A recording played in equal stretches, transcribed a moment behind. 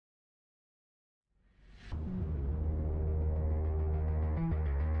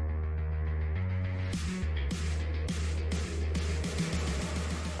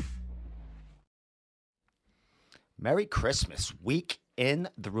Merry Christmas. Week in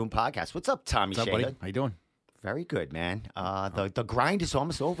the Room podcast. What's up, Tommy What's up, buddy? Shaver? How you doing? Very good, man. The grind is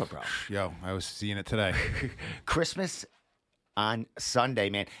almost over, bro. Yo, I was seeing it today. Christmas on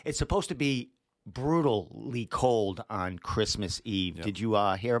Sunday, man. It's supposed to be brutally cold on Christmas Eve. Yep. Did you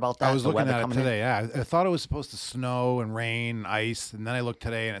hear about that? I was looking at it today. In? Yeah, I thought it was supposed to snow and rain, ice, and then I looked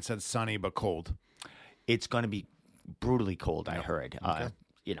today and it said sunny but cold. It's going to be brutally cold, I heard. Okay.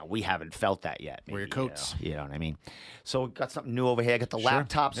 We haven't felt that yet. Maybe, Wear your coats. You know what I mean? So got something new over here. Got the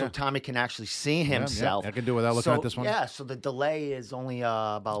laptop so Tommy can actually see himself. Yeah. I can do it without looking at this one. Yeah, so the delay is only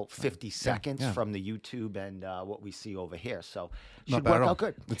about 50 seconds from the YouTube and what we see over here. So should work out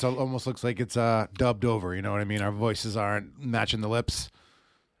good. It almost looks like it's dubbed over. You know what I mean? Our voices aren't matching the lips.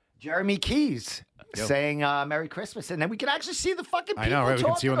 Jeremy Keys saying Merry Christmas. And then we can actually see the fucking people. I know, right? We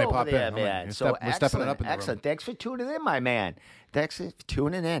can see when they pop there, in. Man. We're stepping it up in the excellent. room. Thanks for tuning in, my man. Thanks for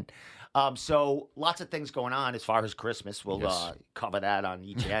tuning in. So lots of things going on as far as Christmas. We'll cover that on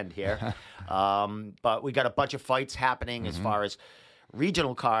each end here. But we got a bunch of fights happening as far as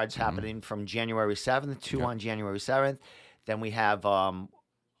regional cards happening from January 7th, two on January 7th. Then we have a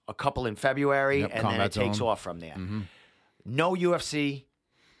couple in February, and then it takes off from there. No UFC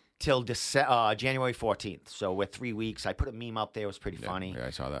till January 14th. So we're 3 weeks. I put a meme up there. It was pretty funny. Yeah, I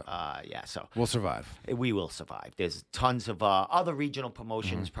saw that. So we'll survive. We will survive. There's tons of other regional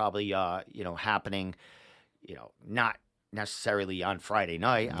promotions probably, happening, not necessarily on Friday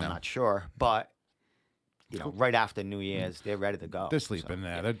night. I'm not sure. But, right after New Year's, they're ready to go. They're sleeping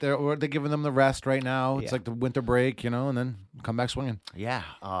there. They're giving them the rest right now. It's like the winter break, and then come back swinging. Yeah.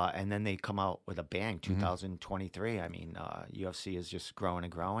 And then they come out with a bang, 2023. I mean, UFC is just growing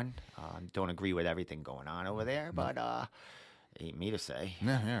and growing. Don't agree with everything going on over there, but ain't me to say.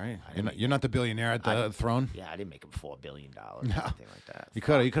 Yeah, right. You're not the billionaire at the throne? Yeah, I didn't make him $4 billion or anything like that. You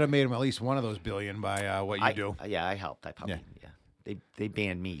could have made him at least one of those billion by what you do. Yeah, I helped. I probably, They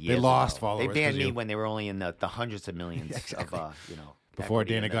banned me years They lost ago. followers. They banned me when they were only in the hundreds of millions of, before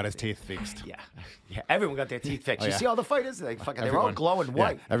Dana got his teeth fixed. Yeah. Everyone got their teeth fixed. You see all the fighters? They're all glowing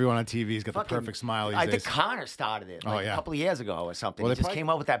white. Everyone on TV's got the perfect smile these days. I think Connor started it a couple of years ago or something. He just came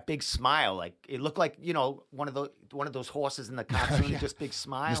up with that big smile. Like it looked like one of those horses in the cartoon. Just big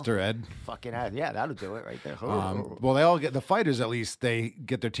smile. Mr. Ed. Fucking Ed. Yeah, that'll do it right there. Well, they all get the fighters. At least they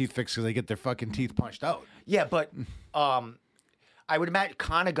get their teeth fixed because they get their fucking teeth punched out. Yeah, but. I would imagine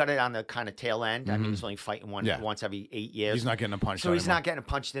Connor got it on the kind of tail end. I mean, he's only fighting once every 8 years. He's not getting a punch. So he's not getting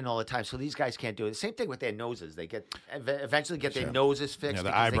punched in all the time. So these guys can't do it. Same thing with their noses. They eventually get their noses fixed. Yeah,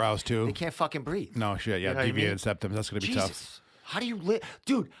 the eyebrows too. They can't fucking breathe. No shit. Yeah, deviated septum. That's gonna be tough. How do you live?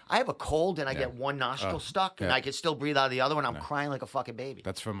 Dude, I have a cold and I get one nostril stuck and I can still breathe out of the other one. I'm crying like a fucking baby.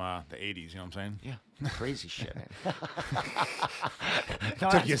 That's from the 80s, you know what I'm saying? Yeah. Crazy shit, man.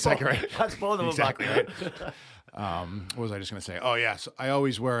 Took you a second, right? That's both of them. Exactly right. What was I just going to say? Oh, yeah. So I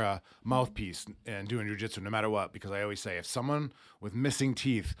always wear a mouthpiece and doing jiu-jitsu no matter what, because I always say if someone with missing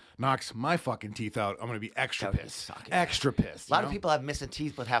teeth knocks my fucking teeth out, I'm going to be extra pissed. Extra pissed. A lot of people have missing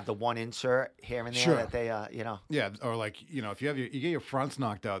teeth but have the one insert here and there that they, Yeah, or like, if you get your fronts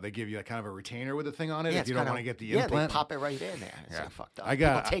knocked out, they give you kind of a retainer with a thing on it if you don't want to get the implant. Yeah, they pop it right in there. It's like fucked up.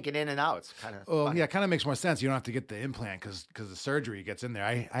 People take it in and out. It's kind of it kind of makes more sense. You don't have to get the implant because the surgery gets in there.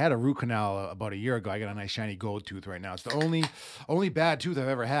 I had a root canal about a year ago. I got a nice shiny gold tooth right now. It's the only bad tooth I've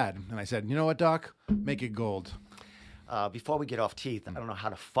ever had. And I said, you know what, Doc? Make it gold. Before we get off teeth, I don't know how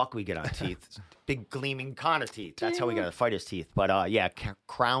the fuck we get on teeth. Big gleaming Connor teeth. That's how we got the fighter's teeth. But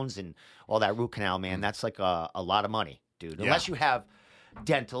crowns and all that root canal, man, that's like a lot of money, dude. Unless you have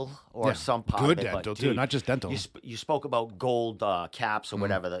dental or some part good of it. dental, dude, too, not just dental. You spoke about gold caps or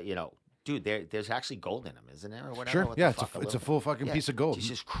whatever, Dude, there's actually gold in them, isn't there, or whatever? Sure, it's a full fucking piece of gold.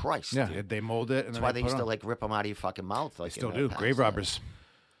 Jesus Christ, yeah, dude. they mold it, and that's why they used to rip them out of your fucking mouth. Like they still do. Grave robbers.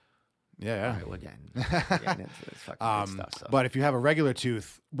 Yeah. All right, we're getting into this fucking good stuff. So. But if you have a regular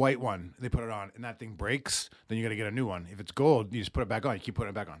tooth, white one, they put it on, and that thing breaks, then you got to get a new one. If it's gold, you just put it back on. You keep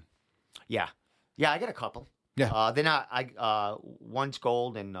putting it back on. Yeah, I got a couple. Yeah, they're not. One's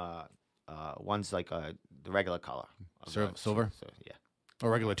gold and one's like the regular color. Silver. So, yeah. Or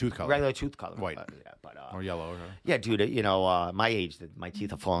regular tooth color. Regular tooth color. White. Or yellow. Yeah, dude, my age, my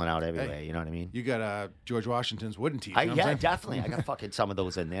teeth are falling out everywhere. Hey, you know what I mean? You got George Washington's wooden teeth. Definitely. I got fucking some of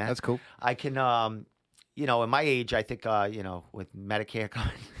those in there. That's cool. I can, in my age, I think, with Medicare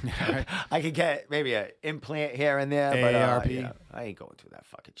coming, I could get maybe an implant here and there. AARP. But I ain't going through that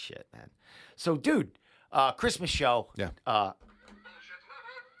fucking shit, man. So, dude, Christmas show. Yeah.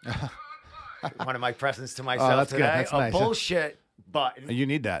 One of my presents to myself today. That's nice. Bullshit button. You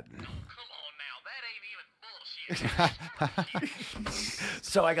need that.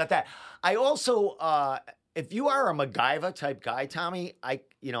 So I got that. I also if you are a MacGyver type guy, Tommy, I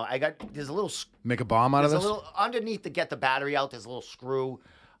got there's a little Make a bomb out of there's this? a little underneath to get the battery out. There's a little screw,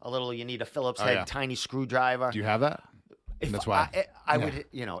 you need a Phillips head, yeah. tiny screwdriver. Do you have that? If That's why. I Yeah. would,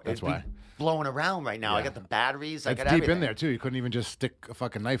 That's it'd why. be blowing around right now. I Yeah. got the batteries. I It's got deep everything. in there too. You couldn't even just stick a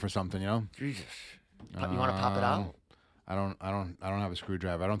fucking knife or something, you know? Jesus. You want to pop it out? I don't have a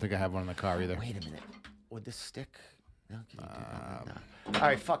screwdriver. I don't think I have one in the car either. Wait a minute. Would this stick? No, can you do that? No. All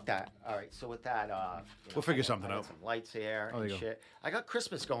right, fuck that. All right, so with that, We'll figure something I got out. Some lights here there and you go. shit. I got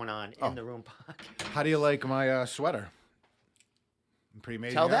Christmas going on in the room. How do you like my sweater? Pretty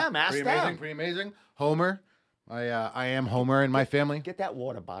amazing. Tell huh? them, ask pretty them. Amazing, pretty amazing. Homer. I am Homer in my family. Get that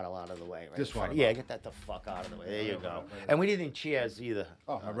water bottle out of the way, right? This in front. water Yeah, bottle. get that the fuck out of the way. There you go. And we didn't cheers either.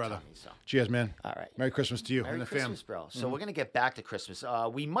 Oh, my brother. Tommy, so. Cheers, man. All right. Merry Christmas to you Merry and the Christmas, fam. bro. So we're gonna get back to Christmas.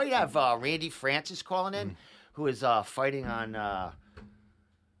 We might have Randy Francis calling in, who is fighting on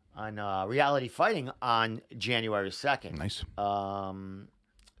reality fighting on January 2nd. Nice.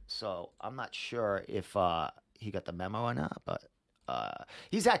 So I'm not sure if he got the memo or not, but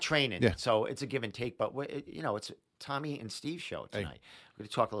he's at training, Yeah. so it's a give and take. But it's Tommy and Steve's show Hey. tonight. We're gonna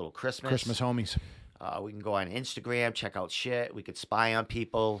talk a little Christmas. Christmas homies. We can go on Instagram, check out shit. We could spy on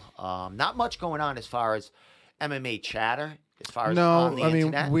people. Not much going on as far as MMA chatter. As far as No, on the I mean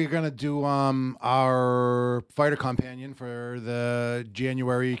internet. we're gonna do our fighter companion for the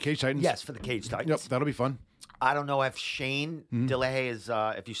January Cage Titans. Yes, for the Cage Titans. Yep, that'll be fun. I don't know if Shane DeLay is.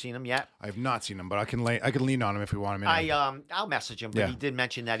 If you've seen him yet. I have not seen him, but I can lean on him if we want him in. I'll message him, but Yeah. he did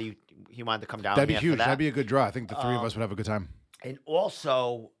mention that he wanted to come down. That'd be here huge. For that. That'd be a good draw. I think the three of us would have a good time. And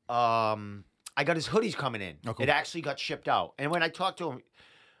also, I got his hoodies coming in. Oh, cool. It actually got shipped out. And when I talked to him,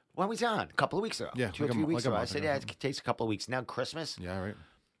 when was he on? A couple of weeks ago. Yeah, 2 or like a 3 mo- weeks like a ago. I month said, ago. yeah, it takes a couple of weeks. Now Christmas. Yeah, right.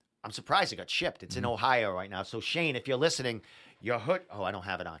 I'm surprised it got shipped. It's in Ohio right now. So Shane, if you're listening, your hood. Oh, I don't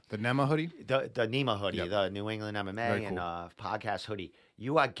have it on. The Nema hoodie. The NEMA hoodie, Yep. the New England MMA Very and cool. podcast hoodie.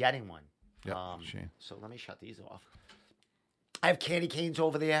 You are getting one. Yep, Shane. So let me shut these off. I have candy canes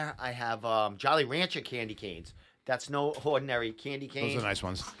over there. I have Jolly Rancher candy canes. That's no ordinary candy cane. Those are nice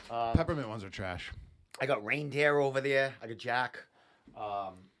ones. Peppermint ones are trash. I got reindeer over there. I got Jack.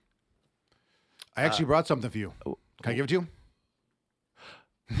 I actually brought something for you. Can I give it to you?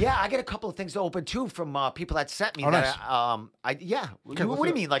 Yeah, I got a couple of things to open too from people that sent me. Oh, that nice. What do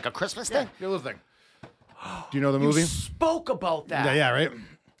you mean, like a Christmas thing? Your little thing. Do you know the You movie? spoke about that. Yeah, right.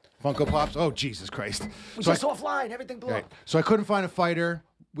 Funko Pops. Oh, Jesus Christ. We So just offline. Everything blew right. up. So I couldn't find a fighter.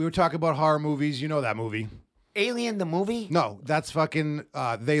 We were talking about horror movies. You know that movie. Alien the movie. No, that's fucking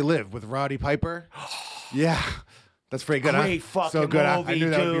They Live with Roddy Piper. Yeah. That's pretty good, Great huh? fucking So good. I movie, knew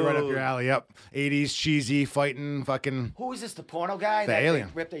that would be right up dude. your alley. Yep. 80s, cheesy, fighting, fucking. Who is this? The porno guy? The that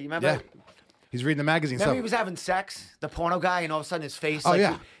alien. Ripped it. You remember? Yeah. He's reading the magazine Remember stuff. he was having sex, the porno guy, and all of a sudden his face. Oh, like,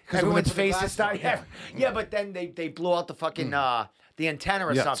 yeah. 'Cause when everyone's they put the faces glass started. on, Yeah, but then they blew out the fucking the antenna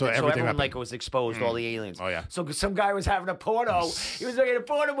or Yeah, so something, so everything everyone happened. like it was exposed. All the aliens. Oh, yeah. So some guy was having a porno. He was looking at a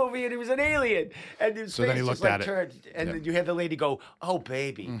porno movie, and he was an alien. And his So face then he just looked like at it. turned, and Yeah. then you hear the lady go, "Oh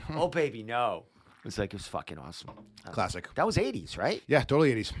baby, oh baby, no." It was like it was fucking awesome. Classic. That was 80s, right? Yeah,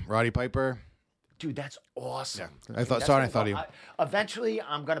 totally 80s. Roddy Piper. Dude, that's awesome. Yeah. Dude, Sorry, that's I thought cool. you. Eventually,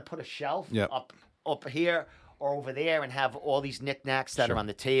 I'm gonna put a shelf Yep. up here or over there and have all these knickknacks that Sure. are on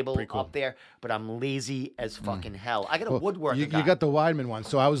the table Pretty cool. up there. But I'm lazy as fucking hell. I got a woodworker You guy. got the Weidman one.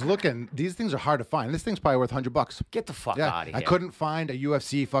 So I was looking. These things are hard to find. This thing's probably worth $100. Get the fuck Yeah, out of here. I couldn't find a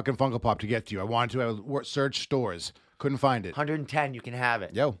UFC fucking Funko Pop to get to you. I wanted to. I searched stores. Couldn't find it. 110, you can have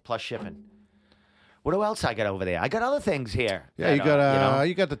it. Yo. Plus shipping. What else I got over there? I got other things here. Yeah, that, you got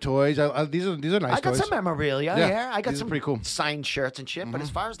you know. the toys. These are nice I got toys. some memorabilia Yeah, here. I got these are some pretty cool. signed shirts and shit. But as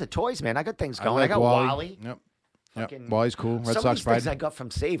far as the toys, man, I got things I going. I, like got Wally. Yep. Fucking- Wally's cool. Red Some of Sox these pride. things I got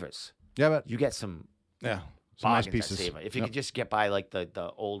from Savers. Yeah, but You get some yeah, some nice bargains at pieces. Saver. If you Yep. could just get by like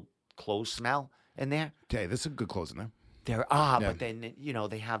the old clothes smell in there. Hey, this is good clothes in there. There are, Yeah. but then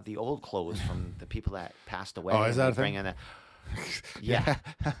they have the old clothes from the people that passed away. Oh, is and that they a thing? bring in yeah,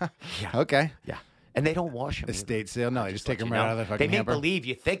 yeah, Okay. yeah. And they don't wash them. Estate sale. No, they just take let them you right know. out of the They fucking make hamper. believe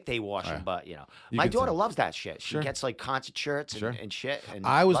you think they wash them, but You my can daughter tell. loves that shit. She Sure. gets like concert shirts and, Sure. and shit. And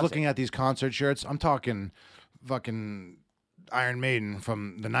I was loves looking it. at these concert shirts. I'm talking fucking Iron Maiden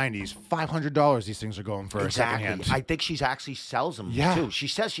from the 90s. $500 these things are going for Exactly. secondhand. I think she's actually sells them Yeah. too. She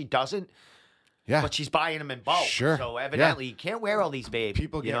says she doesn't, yeah. but she's buying them in bulk. Sure. So Yeah. evidently, you can't wear all these, babe.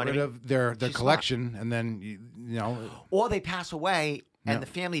 People you get know what rid I mean? of their She's collection, and then you know. Or they pass away and Yeah. the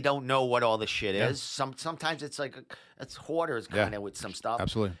family don't know what all the shit Yeah. is. Sometimes it's like it's hoarders Yeah. kind of with some stuff.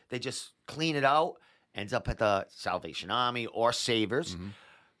 Absolutely. They just clean it out, ends up at the Salvation Army or Savers. Mm-hmm.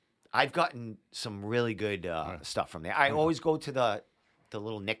 I've gotten some really good stuff from there. I always go to the the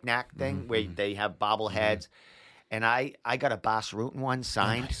little knick-knack thing where they have bobbleheads. And I got a Bas Rutten one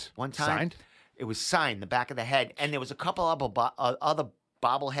signed one time. Signed? It was signed, the back of the head. And there was a couple of other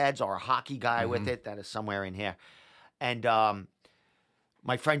bobbleheads or a hockey guy with it that is somewhere in here. And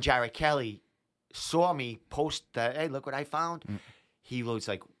my friend Jared Kelly saw me post that, hey, look what I found. He was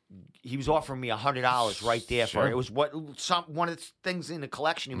like, he was offering me $100 right there for it. It was one of the things in the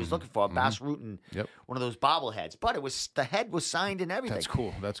collection he was looking for, a Bas Rutten, one of those bobbleheads. But it was the head was signed and everything. That's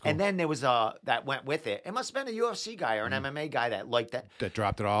cool. That's cool. And then there was that went with it. It must have been a UFC guy or an MMA guy that liked that. That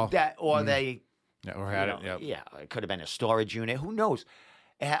dropped it all. That or they. Yeah, or had it. Yep. Yeah, it could have been a storage unit. Who knows?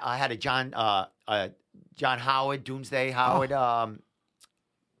 I had a John Howard, Doomsday Howard,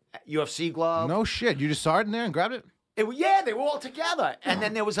 UFC glove. No shit. You just saw it in there and grabbed it? Yeah, they were all together. And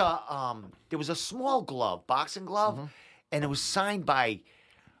then there was a small glove, boxing glove, and it was signed by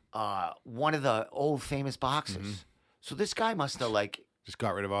one of the old famous boxers. So this guy must have just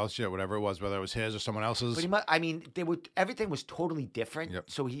got rid of all the shit, whatever it was, whether it was his or someone else's. But everything was totally different. Yep.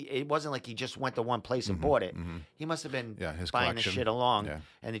 So it wasn't like he just went to one place and bought it. He must have been his buying the collection. shit along. Yeah.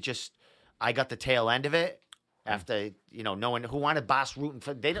 And I got the tail end of it. After knowing who wanted Bas Rutten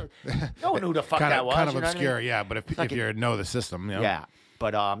for, no one knew who the fuck that was. Kind of you know obscure, what I mean? yeah. But if you know the system, Yeah,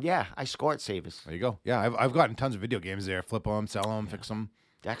 but I scored savers. There you go. Yeah, I've gotten tons of video games there. Flip them, sell them, fix them.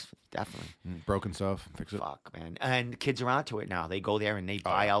 Definitely. Broken stuff, fix it. Fuck, man. And kids are onto it now. They go there and they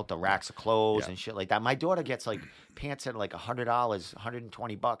buy out the racks of clothes and shit like that. My daughter gets pants at $100,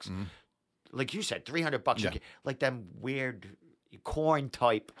 $120. Like you said, $300. Yeah. Like them weird corn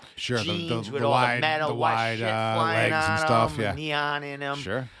type jeans the with all wide, the metal, the wide shit flying legs on and stuff. them, Yeah, neon in them.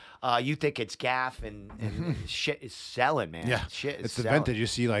 Sure. You think it's gaff and shit is selling, man. Yeah, shit is it's the selling. vintage. You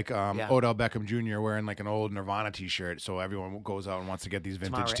see, Odell Beckham Jr. wearing an old Nirvana T-shirt, so everyone goes out and wants to get these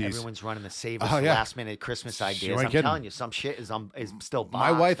vintage Tomorrow, tees. Everyone's running the savers Oh, yeah. last minute Christmas ideas. ain't I'm kidding. telling you, some shit is still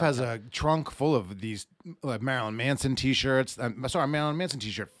boxed. My wife has a trunk full of these Marilyn Manson T-shirts. Marilyn Manson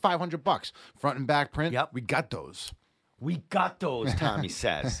T-shirt, $500, front and back print. Yep. We got those. We got those, Tommy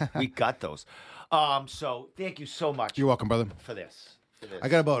says. We got those. So thank you so much. You're welcome, brother. For this. I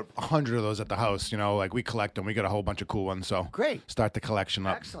got about 100 of those at the house. We collect them. We got a whole bunch of cool ones. So great. Start the collection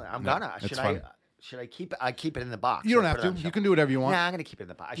up. Excellent. I'm Yeah, gonna. it's fun. Should I keep it? I keep it in the box. You don't Or have put it to. on the You shelf? can do whatever you want. Nah, I'm gonna keep it in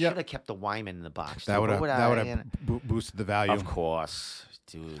the box. I Yep. should have kept the Wyman in the box. That dude. would What have boosted the value. Of course,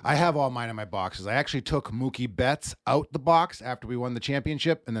 dude. I have all mine in my boxes. I actually took Mookie Betts out the box after we won the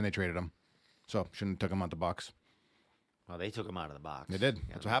championship, and then they traded him. So shouldn't have took him out the box. Well, they took him out of the box. They did. Yeah,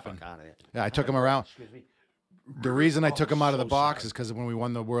 That's what happened. fuck out of it. Yeah, I took him around. Excuse me. The reason I took him out of the so box sorry. is because when we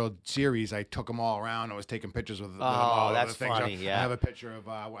won the World Series, I took them all around. I was taking pictures with them all over that's the things. funny, yeah. I have a picture of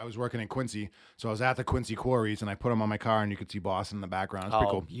I was working in Quincy, so I was at the Quincy quarries, and I put them on my car, and you could see Boston in the background. It's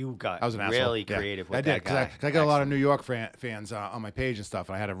pretty cool. You got I was an asshole. really Yeah. creative with I did that guy. because I got a lot of New York fans on my page and stuff,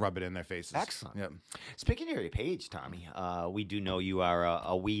 and I had to rub it in their faces. Excellent. Yep. Speaking of your page, Tommy, we do know you are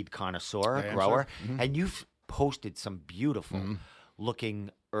a weed connoisseur, I am, grower, sir. and you've posted some beautiful looking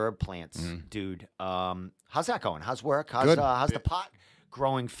herb plants, dude. How's that going? How's work? Good. How's the pot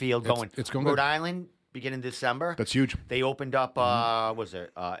growing field going? It's going Rhode good. Island, beginning December. That's huge. They opened up. Was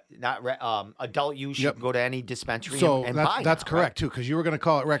it adult use? You Yep. can go to any dispensary So and that's, buy. that's now, correct right? too, because you were going to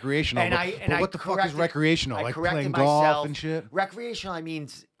call it recreational. And I what the fuck is corrected- recreational? I Like corrected playing golf myself. and shit. Recreational, I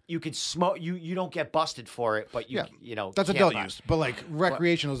means you could smoke. You don't get busted for it, but you That's can't adult buy. use. But like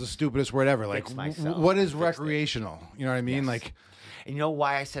recreational is the stupidest word ever. Like Fix myself. what is Fixed it. recreational? You know what I mean? Yes. Like And you know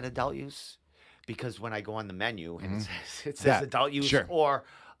why I said adult use? Because when I go on the menu and it says That, adult use sure. or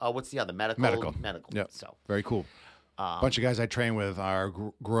what's the other medical. Yep. So very cool. Bunch of guys I train with are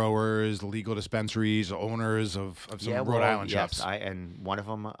growers, legal dispensaries, owners of some Rhode Island shops. and one of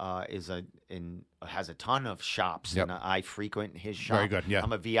them has a ton of shops, Yep. and I frequent his shop. Very good, yeah.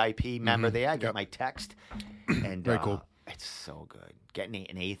 I'm a VIP member there. I get Yep. my text, and Very cool. It's so good. Getting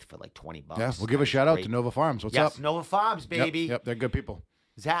an eighth for like $20. Yeah, we'll give a shout out to Nova Farms. What's Yes, up? Nova Farms, Yep, baby. Yep, they're good people.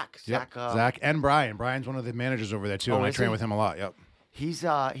 Zach, Yep. Zach and Brian. Brian's one of the managers over there too, and I is train he? with him a lot. Yep. He's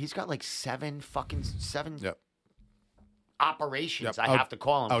got like seven Yep. operations. Yep. I have to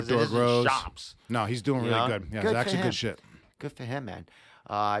call him because it outdoor isn't grows. shops. No, he's doing You really know? good. Yeah, Good Zach's for a him. good shit. Good for him, man.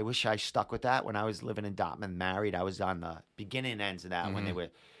 I wish I stuck with that when I was living in Dartmouth, married. I was on the beginning ends of that when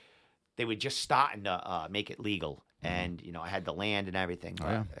they were just starting to make it legal, and I had the land and everything.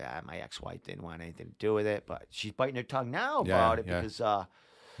 But yeah. my ex-wife didn't want anything to do with it, but she's biting her tongue now Yeah, about it yeah. because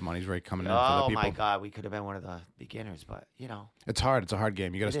Money's right coming in for the Oh people. my God, we could have been one of the beginners, but you know, It's hard. It's a hard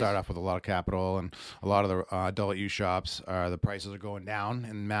game. You got to It start is. off with a lot of capital, and a lot of the adult use shops, the prices are going down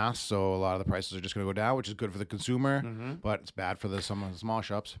in mass. So a lot of the prices are just going to go down, which is good for the consumer, but it's bad for some of the small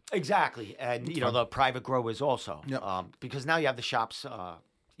shops. exactly, and you know the private growers also, Yep. because now you have the shops,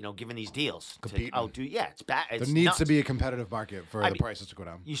 you know, giving these deals Competing. to outdo. Yeah, it's bad. It's There needs nuts. to be a competitive market for I the mean, prices to go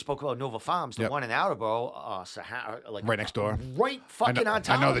down. You spoke about Nova Farms, the Yep. one in Attleboro, like Right next door. right fucking on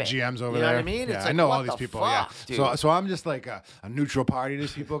top. I know of the it. GMs over you know there. what I mean? Yeah, It's I like, know what all these the people. fuck, Yeah, dude? so I'm just like a neutral party to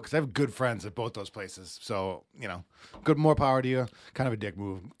these people because I have good friends at both those places. So you know, good more power to you. Kind of a dick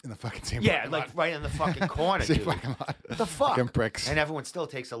move in the fucking same. Yeah, parking like lot. right in the fucking corner, Same dude. parking lot. What the fuck? Fucking pricks. And everyone still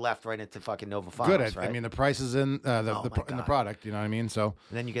takes a left right into fucking Nova Farms, Good. right? I mean, the price is in Oh, in the my God. product. You know what I mean? So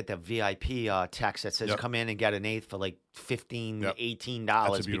And then you get the VIP text that says, Yep. come in and get an eighth for like $15, Yep. $18 That's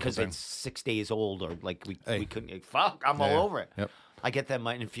a beautiful because thing. it's 6 days old or like we Hey. couldn't. Fuck, I'm Yeah, all yeah. over it. Yep. I get them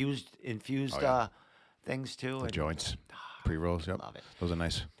infused Oh, yeah. things too. the and joints, pre-rolls. Yep. Love it. Those are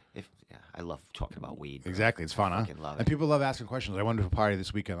nice. I love talking about weed. bro. Exactly. It's fun, huh? Fucking love And it. people love asking questions. I went to a party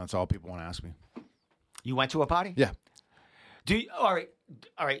this weekend. That's all people want to ask me. You went to a party? Yeah. Do you, all right.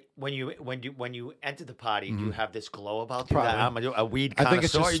 When you enter the party, do you have this glow about you? Probably. That I'm a weed I think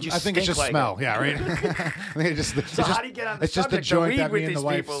it's connoisseur? just. You I think it's stink just like smell. it. Yeah, right. I think it's just. So how do you get on the It's just the subject of joint weed that with me and these the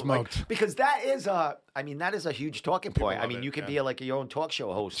wife people? smoked. Like, because that is that is a huge talking point. I love mean, it, you could yeah. be like your own talk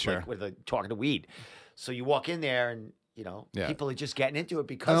show host, Sure. like with talking to weed. So you walk in there and you know Yeah. people are just getting into it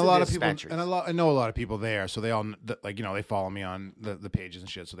because And a of lot the of people, dispensaries. and I know a lot of people there, so they all like they follow me on the pages and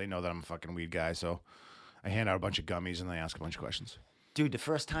shit, so they know that I'm a fucking weed guy. So I hand out a bunch of gummies and they ask a bunch of questions. Dude, the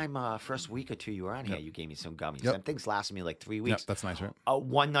first week or two you were on here, you gave me some gummies. Yep. Them things lasted me like 3 Yep, weeks. that's nice, right?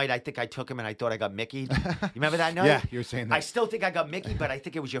 One night, I think I took him and I thought I got Mickey'd. You remember that night? Yeah, you were saying that. I still think I got Mickey, but I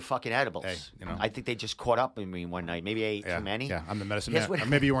think it was your fucking edibles. Hey, you know. I think they just caught up with me one night. Maybe I ate Yeah, too many. yeah. I'm the medicine Here's man. what- Or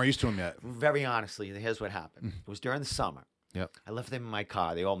maybe you weren't used to them yet. Very honestly, here's what happened. It was during the summer. Yep. I left them in my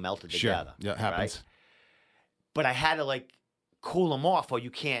car. They all melted Sure. together. Yeah, it happens. right? But I had to like cool them off, or you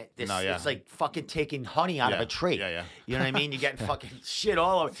can't. No, yeah. It's like fucking taking honey out of Yeah, a tree. yeah, yeah. You know what I mean? You're getting fucking shit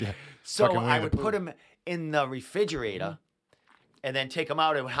all over. Yeah. So Fucking I Winnie would the put Pooh. them in the refrigerator, and then take them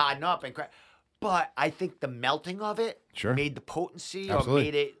out and harden up and crack. But I think the melting of it Sure. made the potency, Absolutely. or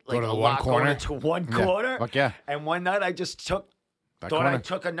made it Go like to a the one lot corner. going into one Yeah. corner. Fuck yeah. And one night I just thought I corner.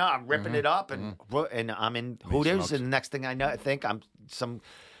 took a nut. I'm ripping it up, and I'm in Hooters, smoked. and the next thing I think I'm some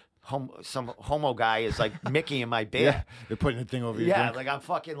homo guy is like Mickey in my bed. Yeah, they're putting the thing over your Yeah, drink. like I'm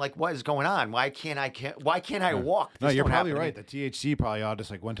fucking like, what is going on? Why can't I walk? No, This you're don't probably happen to me. right. The THC probably all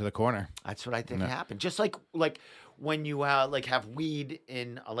just like went to the corner. That's what I think happened. Just like when you like have weed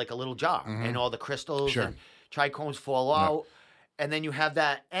in like a little jar and all the crystals Sure. and trichomes fall out, and then you have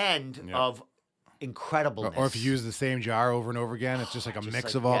that end Yeah. of incredibleness. Or if you use the same jar over and over again, it's just like a Just mix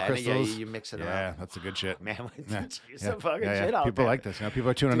like- of all yeah, crystals. you mix it Yeah, around. that's a good shit. Man, Yeah. some fucking shit out People there. like this. You know,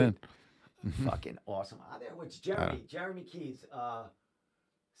 people are tuning in. Fucking awesome. There was Jeremy Keys,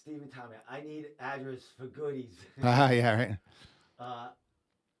 Stephen Tommy. I need address for goodies. Yeah, right.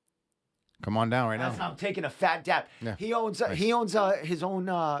 Come on down right That's now. how I'm taking a fat dab. Yeah. He owns Nice. his own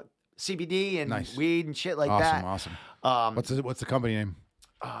CBD and Nice. weed and shit like Awesome, that. awesome. What's the company name?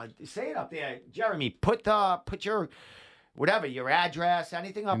 Say it up there, Jeremy. Put your whatever, your address,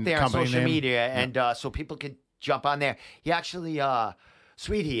 anything up And there on company social name? media, and so people can jump on there. He actually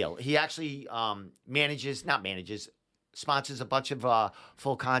Sweet Heel. He actually sponsors a bunch of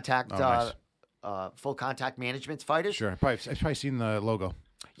full contact nice. full contact management fighters. Sure. I've probably seen the logo.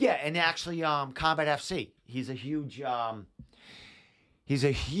 Yeah, and actually, Combat FC. He's a huge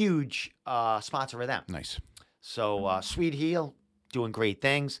sponsor of them. Nice. So Sweet Heel doing great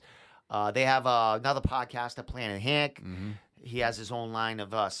things. They have another podcast, The Planet Hank. He has his own line of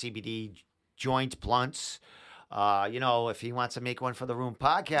CBD joint blunts. If he wants to make one for the Room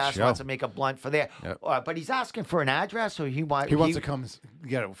podcast, Sure. wants to make a blunt for there. Yep. But he's asking for an address, so he wants He wants to come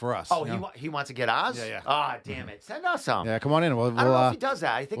get it for us. Oh, you know? he wants to get ours. Yeah, yeah. Ah, damn it! Send us some. Yeah, come on in. We'll I don't know if he does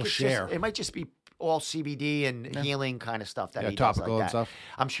that. I think we'll it's share. just it might just be all CBD and healing kind of stuff that Yeah, he does topical like and that. stuff.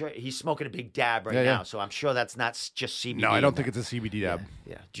 I'm sure he's smoking a big dab right Yeah, yeah. now, so I'm sure that's not just CBD. No, I don't think it's a CBD dab.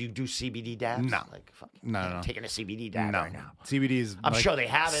 Yeah. Do you do CBD dabs? No. Like, fuck, No, I'm no. taking a CBD dab No, right now. CBD is. I'm sure they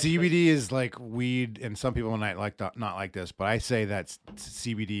have it, CBD is like weed, and some people might not like this, but I say that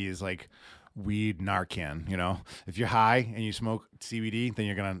CBD is like weed Narcan. You know, if you're high and you smoke CBD, then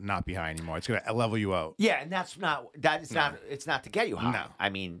you're gonna not be high anymore. It's gonna level you out. Yeah, and that's not it's not to get you high. No. I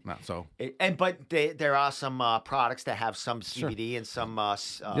mean, Not so. but there are some products that have some CBD and some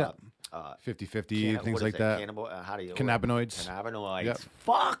 50-50, what things is like it? that. How do you Cannabinoids. Cannabinoids. Yep.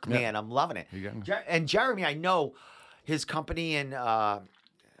 Fuck, Yep. man, I'm loving it. You got me. And Jeremy, I know his company in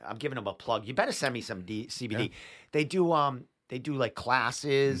I'm giving them a plug. You better send me some CBD. Yeah. They do like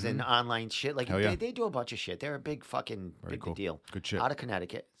classes and online shit. Like Hell yeah. they do a bunch of shit. They're a big fucking Very big cool. deal. Good shit. Out of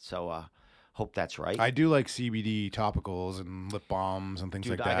Connecticut. So hope that's right. I do like CBD topicals and lip balms and things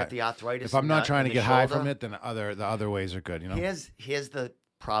Dude, like that. I got the arthritis. If I'm not trying to in get the high shoulder. from it, then the other ways are good. You know. Here's the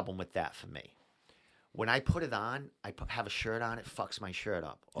problem with that for me. When I put it on, have a shirt on, it fucks my shirt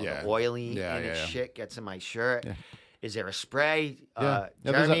up. All Yeah. the oily Yeah, and yeah. shit gets in my shirt. Yeah. Is there a spray? Yeah.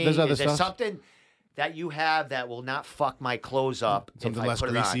 Yeah, Jeremy, there's other is there stuff. something that you have that will not fuck my clothes up Something if I less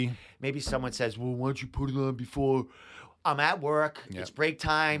put greasy. it on? Maybe someone says, well, why don't you put it on before? I'm at work. Yeah. It's break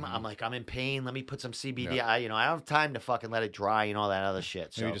time. I'm like, I'm in pain. Let me put some CBD. Yeah. I don't have time to fucking let it dry and all that other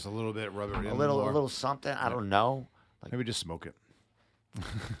shit. So Maybe just a little bit, rub it in a little more. something. I don't know. Like, Maybe just smoke it.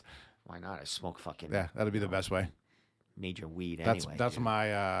 why not? I smoke fucking Yeah, that'd be the best way. major weed That's anyway. that's dude.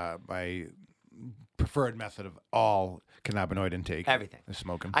 my preferred method of all cannabinoid intake. Everything. Is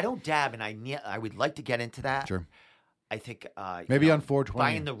smoking. I don't dab, and I would like to get into that. Sure. I think Maybe you know, on 420.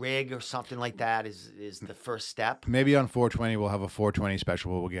 buying the rig or something like that is the first step. Maybe on 420 we'll have a 420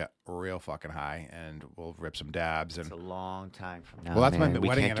 special where we'll get real fucking high and we'll rip some dabs and It's a long time from now. Well, that's my man. We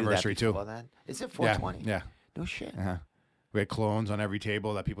wedding can't do that anniversary, too. before then. Is it yeah, 420? yeah. No shit. Uh-huh. We had clones on every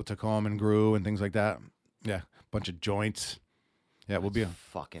table that people took home and grew and things like that. Yeah, bunch of joints. Yeah, we'll be a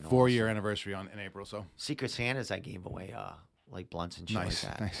Fucking 4-year anniversary in April. So Secret Santas I gave away like blunts and shit Nice,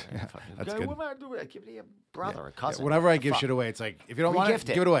 like that. nice. Yeah, Fucking, that's "Okay, good. What am I doing? I give it to your brother or cousin. whenever I give Fuck. shit away, it's like if you don't want it, Regift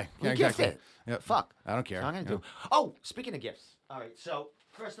it. give it away. Yeah, Regift exactly. it. Yep. Fuck. I don't care. That's what I'm Yeah. gonna do. Oh, speaking of gifts. All right. So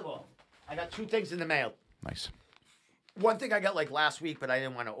first of all, I got 2 things in the mail. Nice. One thing I got like last week, but I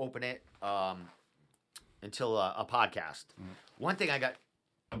didn't want to open it until a podcast. One thing I got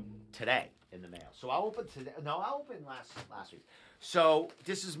today in the mail. So I'll open today. No, I'll open last week. So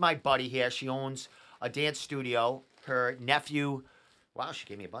this is my buddy here. She owns a dance studio. Her nephew. Wow, she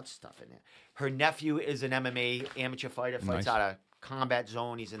gave me a bunch of stuff in there. Her nephew is an MMA amateur fighter. Fights Nice. out of Combat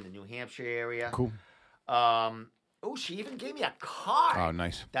Zone. He's in the New Hampshire area. Cool. Oh, she even gave me a card. Oh,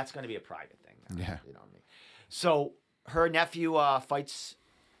 nice. That's going to be a private thing. Yeah. You know what I mean? So her nephew fights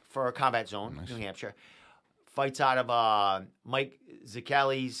for Combat Zone, Nice. New Hampshire. Fights out of Mike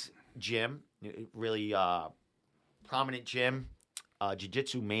Zucchelli's gym. Really prominent gym.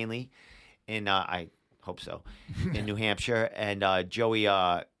 Jiu-jitsu mainly. I hope so. In New Hampshire. And Joey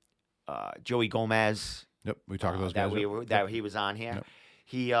Gomez. Yep. We talked to those that guys. that he was on here. Yep.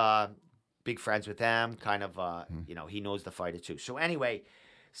 He big friends with them, kind of you know, he knows the fighter too. So anyway,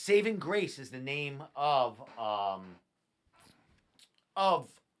 Saving Grace is the name of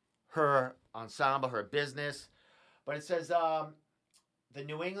her ensemble, her business. But it says the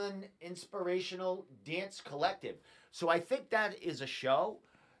New England Inspirational Dance Collective. So I think that is a show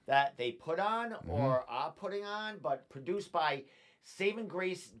that they put on or are putting on, but produced by Saving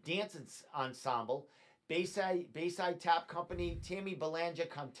Grace Dance Ensemble, Bayside Tap Company, Tammy Belanja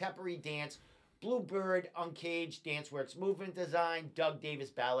Contemporary Dance, Bluebird Uncaged Dance Works Movement Design, Doug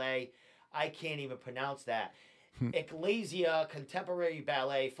Davis Ballet. I can't even pronounce that. Ecclesia Contemporary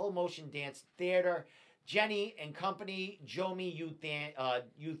Ballet, Full Motion Dance Theater, Jenny and Company, Jomi Youth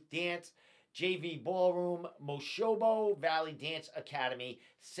Dance, JV Ballroom, Moshobo Valley Dance Academy,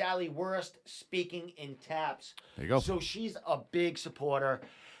 Sally Wurst Speaking in Taps. There you go. So she's a big supporter.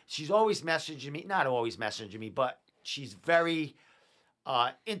 She's always messaging me, not always messaging me, but she's very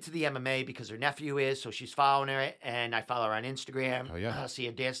into the MMA because her nephew is, so she's following her, and I follow her on Instagram. Oh, yeah. I see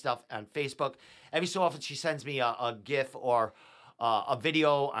her dance stuff on Facebook. Every so often she sends me a GIF or a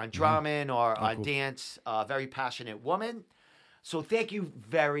video on drumming or on cool. dance. Very passionate woman. So thank you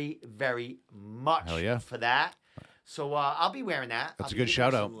very, very much Hell yeah. for that. So I'll be wearing that. That's I'll a be good giving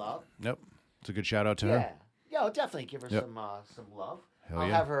shout her out. some love. Yep. It's a good shout out to Yeah. her. Yeah, I'll definitely give her Yep. some love. Hell I'll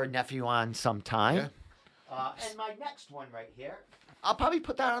yeah. have her nephew on sometime. Yeah. And my next one right here, I'll probably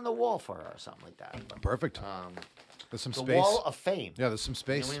put that on the wall for her or something like that. But, Perfect. There's some the space. Wall of Fame. Yeah, there's some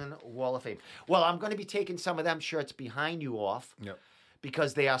space. New England Wall of Fame. Well, I'm going to be taking some of them shirts behind you off Yep.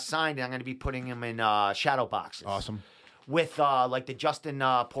 because they are signed, and I'm going to be putting them in shadow boxes. Awesome. With like the Dustin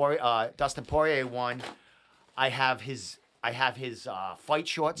Poirier one, I have his fight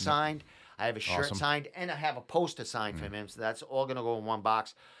short signed. I have his shirt Awesome. signed, and I have a poster signed from him. So that's all gonna go in one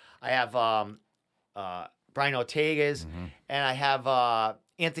box. I have Brian Ortega's, and I have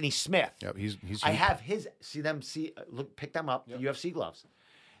Anthony Smith. Yep. He's. I have his. Look, pick them up. The UFC gloves.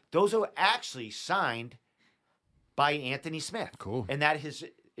 Those are actually signed by Anthony Smith. Cool. And that his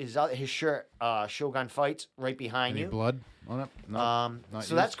shirt, Shogun Fights, right behind Any you. blood on it? No. not So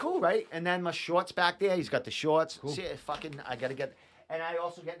used? that's cool, right? And then my shorts back there. He's got the shorts. Cool. See, I gotta get. And I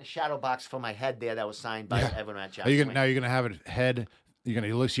also get in the shadow box for my head there that was signed by everyone at Jack's Are you Point. now you're gonna have it head You're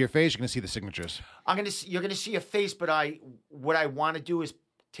gonna look see your face. You're gonna see the signatures. You're gonna see a face, but what I want to do is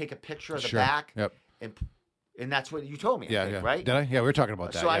take a picture of the back. Yep. And that's what you told me. I think, right? Did I? Yeah, we were talking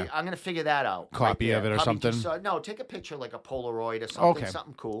about that. So I'm gonna figure that out. Copy of it or Probably something. No, take a picture like a Polaroid or something. Okay.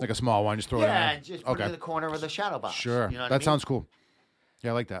 Something cool. Like a small one. Just throw it in there. Yeah, and just put it in the corner of the shadow box. Sure. You know that sounds cool.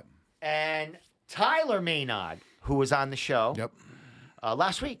 Yeah, I like that. And Tyler Maynard, who was on the show. Yep.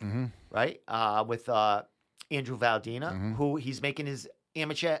 Last week, right? With Andrew Valdina, who he's making his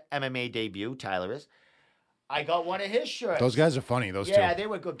amateur MMA debut. Tyler is. I got one of his shirts. Those guys are funny. Those two. Yeah, they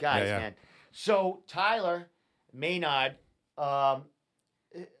were good guys, Yeah. man. So Tyler Maynard, the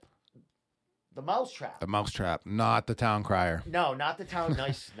Mousetrap. The Mousetrap, not the Town Crier. No, not the town.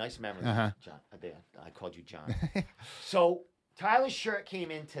 Nice memory, John. I called you John. So Tyler's shirt came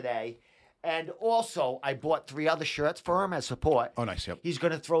in today. And also, I bought 3 other shirts for him as support. Oh, nice. Yep. He's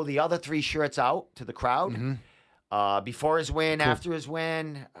going to throw the other 3 shirts out to the crowd before his win, after his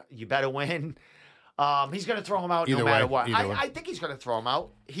win. You better win. He's going to throw them out no matter what. I think he's going to throw them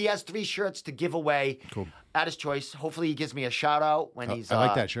out. He has 3 shirts to give away at his choice. Hopefully, he gives me a shout out when he's I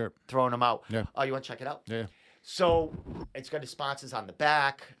like that shirt. Throwing them out. Yeah. Oh, you want to check it out? Yeah. So it's got his sponsors on the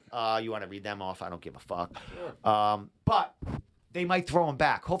back. You want to read them off? I don't give a fuck. Sure. But they might throw them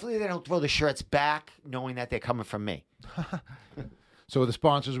back. Hopefully, they don't throw the shirts back, knowing that they're coming from me. So the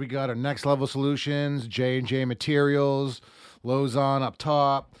sponsors we got are Next Level Solutions, J&J Materials, Lozon up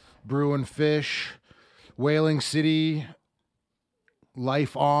top, Brew and Fish, Whaling City,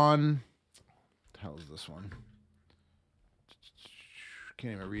 Life On. What the hell is this one?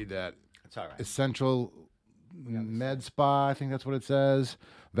 Can't even read that. It's all right. Essential Med Spa, I think that's what it says.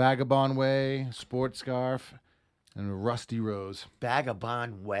 Vagabond Way, Sports Scarf, and Rusty Rose.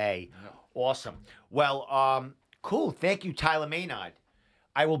 Vagabond Way. Yep. Awesome. Well, cool. Thank you, Tyler Maynard.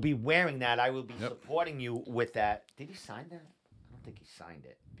 I will be wearing that. I will be supporting you with that. Did he sign that? I don't think he signed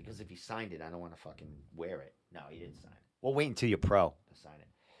it. Because if he signed it, I don't want to fucking wear it. No, he didn't sign it. We'll wait until you're pro to sign it.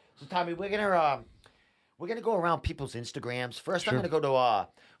 So, Tommy, we're gonna go around people's Instagrams. First, I'm gonna go to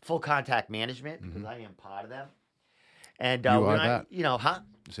Full Contact Management because I am part of them. And you are that. You know, huh?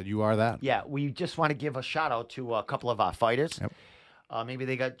 You said you are that. Yeah, we just want to give a shout out to a couple of our fighters. Yep. Maybe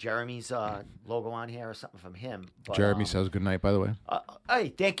they got Jeremy's logo on here or something from him. But, Jeremy says good night, by the way. Hey,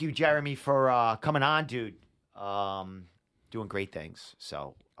 thank you, Jeremy, for coming on, dude. Doing great things.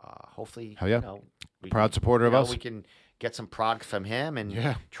 So hopefully, hell yeah. You know, Proud supporter of us. We can get some product from him and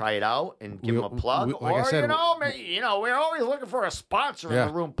Yeah. try it out and give him a plug. like I said, we're always looking for a sponsor in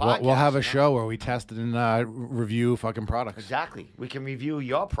the room podcast. We'll have a show where we test and review fucking products. Exactly. We can review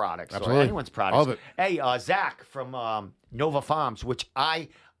your products Absolutely. or anyone's products. All of it. Hey, Zach from Nova Farms, which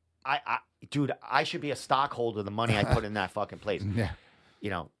dude, I should be a stockholder of the money I put in that fucking place. Yeah.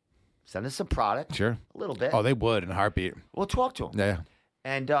 You know, send us some product. Sure. A little bit. Oh, they would in a heartbeat. We'll talk to them. Yeah.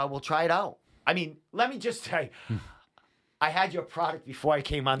 And we'll try it out. I mean, let me just say, I had your product before I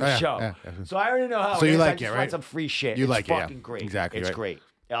came on the show. Yeah. So I already know how So it you is. like I just it, right? want some free shit. You it's like it, yeah. fucking great. Exactly, It's right. great.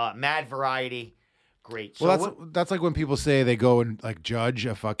 Mad variety. Great. So Well, that's like when people say they go and like judge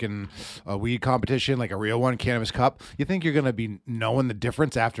a fucking weed competition, like a real one, Cannabis Cup. You think you're gonna be knowing the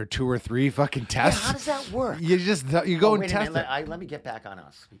difference after 2 or 3 fucking tests? how does that work? You go and test it. Let me get back on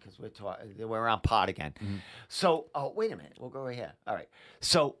us because we're on pod again. Mm-hmm. So, wait a minute. We'll go right here. All right.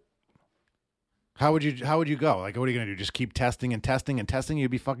 So, How would you go? Like, what are you gonna do? Just keep testing and testing and testing?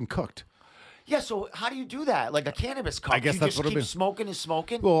 You'd be fucking cooked. yeah. So, how do you do that? Like a cannabis cup? I guess that's what you it'll just keep be. smoking and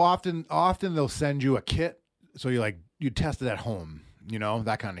smoking. Well, often they'll send you a kit, so you test it at home,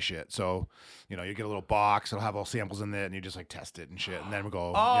 that kind of shit. So, you get a little box, it'll have all samples in there, and you just like test it and shit, and then we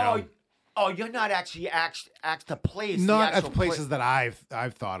go. You're not actually asked to place. Not at the places that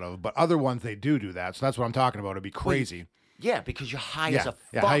I've thought of, but other ones they do that. So that's what I'm talking about. It'd be crazy. Yeah, because you're high as a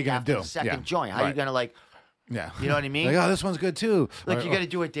fuck how you gonna after do? the second Yeah, joint. How are you gonna like? Yeah, You know what I mean? Like, oh, this one's good too. Like you got to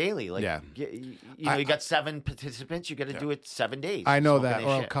do it daily. Like, Yeah. you got 7 participants. You got to do it 7 days. I know smoking that, this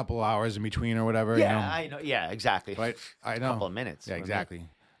or a shit. couple hours in between or whatever. Yeah, I know. Yeah, exactly. Right? I know. A couple of minutes. Yeah, for me. exactly.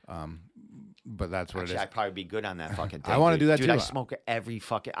 But that's what Actually, it is. I'd probably be good on that fucking thing. I want to do that dude, too. I smoke every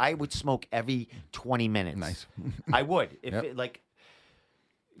fucking. I would smoke every 20 minutes. Nice. I would if Yep. it, like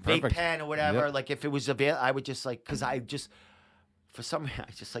vape Perfect. pen or whatever. Yep. Like if it was available, I would just like because I just. For some reason,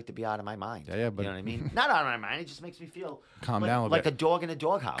 I just like to be out of my mind. Yeah, but you know what I mean? Not out of my mind. It just makes me feel Calm like, down a like bit. a dog in a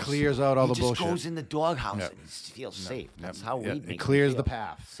doghouse. Clears out all the just bullshit. goes in the doghouse Yep. and it just feels safe. Yep. That's how Yep. weed It makes clears me the feel.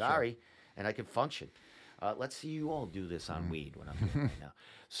 path. Sorry, and I can function. Let's see you all do this on weed when I'm doing it right now.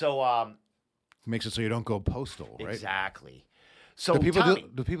 So Makes it so you don't go postal, right? exactly. So Do people Tommy,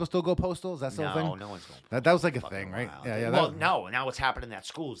 do people still go postal? Is that still a thing? no one's going. That was like a thing, right? Wow. Yeah. Well, no. Now it's happening at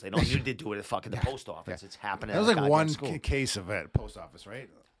schools. They don't need to do it at fucking the post office. It's happening. That was at like a one goddamn school. case of it, post office, right?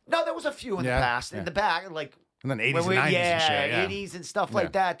 No, there was a few in the past. In the back, like And then 80s when and 90s and shit. Yeah. 80s and stuff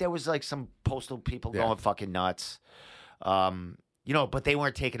like that. There was like some postal people going fucking nuts. But they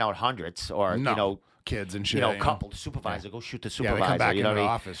weren't taking out hundreds or kids and shit. couple. The supervisor, go shoot the Yeah, supervisor. they come back you in know the what I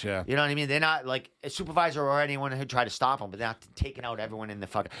mean? office. Yeah. You know what I mean? They're not like a supervisor or anyone who tried to stop them, but they're not taking out everyone in the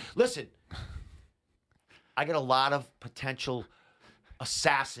fucking. Listen, I get a lot of potential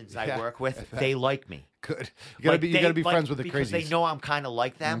assassins I work with. They like me. Good. You gotta be friends with the because crazies. they know I'm kind of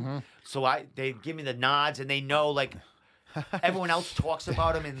like them. So they give me the nods, and they know like. Everyone else talks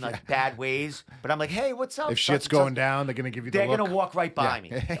about him in like bad ways, but I'm like, hey, what's up? If shit's going down, they're gonna give you the They're look. gonna walk right by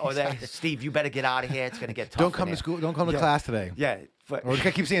me. Or Steve, you better get out of here. It's gonna get tough. Don't come to school. Don't come to class today. Yeah. But, Or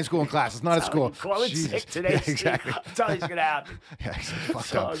I keep saying school and class. It's not at school. Chloe's sick today. Yeah, exactly. That's all he's gonna happen. Yeah, fucked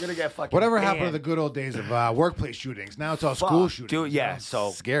So up. I'm gonna get fucking. Whatever banned. happened to the good old days of workplace shootings? Now it's all school shootings. Dude, yeah.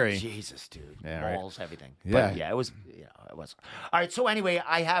 So scary. Jesus, dude. Yeah, right. Malls, everything. Yeah. But yeah, it was. It was. All right. So anyway,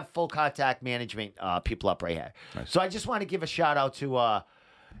 I have full contact management people up right here. Nice. So I just want to give a shout out to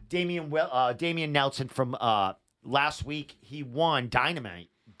Damian Nelson from last week. He won Dynamite.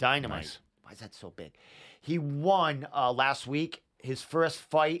 Nice. Why is that so big? He won last week. His first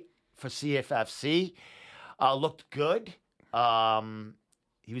fight for CFFC looked good.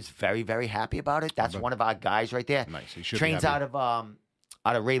 He was very, very happy about it. That's one of our guys right there. Nice. He should Trains be happy.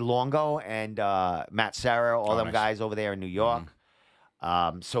 out of Ray Longo and Matt Sarah, all them nice. guys over there in New York.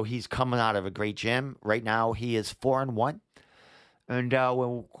 So he's coming out of a great gym. Right now he is 4-1. And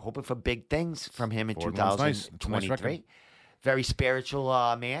we're hoping for big things from him in 2023. Nice. Very spiritual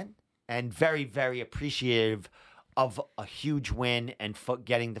man and very, very appreciative of a huge win and for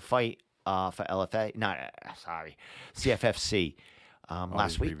getting the fight for CFFC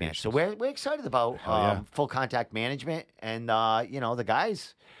last week, man. So we're excited about full contact management and the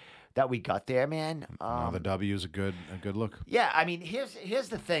guys that we got there, man. The W is a good look. Yeah, I mean, here's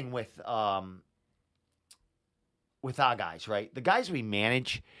the thing with our guys, right? The guys we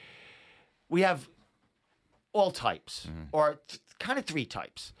manage, we have all types, or kind of three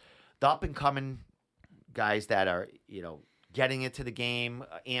types. The up and coming guys that are getting into the game,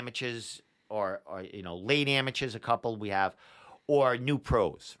 amateurs or late amateurs, a couple we have, or new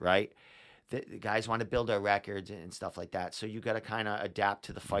pros, right? The guys want to build their records and stuff like that. So you got to kind of adapt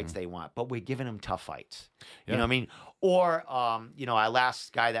to the fights they want. But we're giving them tough fights. You know what I mean? Or, our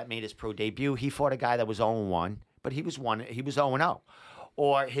last guy that made his pro debut, he fought a guy that was 0-1, but he was 0-0.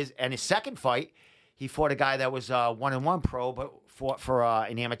 Or his second fight, he fought a guy that was 1-1 pro, but fought for a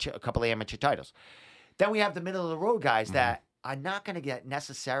couple of amateur titles. Then we have the middle of the road guys that are not going to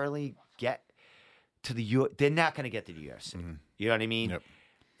necessarily get to the they're not going to get to the UFC. You know what I mean? Yep.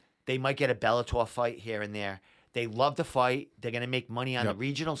 They might get a Bellator fight here and there. They love to fight. They're going to make money on the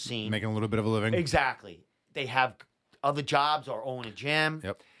regional scene. Making a little bit of a living. Exactly. They have other jobs or own a gym.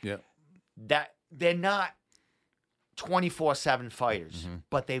 Yep. That they're not 24/7 fighters,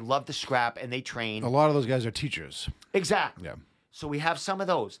 but they love to scrap and they train. A lot of those guys are teachers. Exactly. Yeah. So we have some of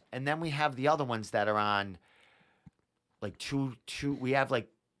those, and then we have the other ones that are on like two. We have like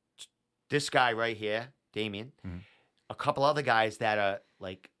this guy right here, Damien, a couple other guys that are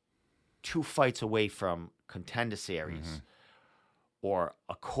like 2 fights away from contender series or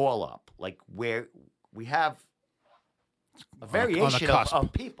a call up, like where we have a variation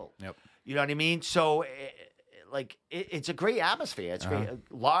of people. Yep. You know what I mean? So it's a great atmosphere. It's great.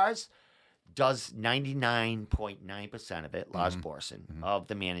 Lars does 99.9% of it. Lars Borson of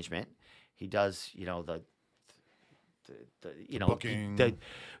the management. He does, the booking.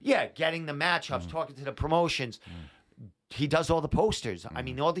 Getting the matchups, talking to the promotions. He does all the posters. I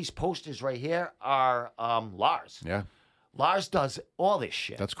mean, all these posters right here are Lars. Yeah. Lars does all this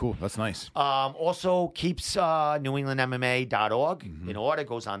shit. That's cool. That's nice. Also keeps NewEnglandMMA.org in order,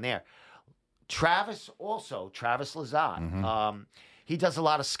 goes on there. Travis Lazat, he does a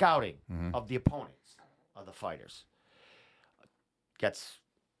lot of scouting of the opponents, of the fighters. Gets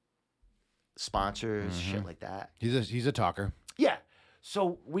sponsors, shit like that. He's a talker. Yeah.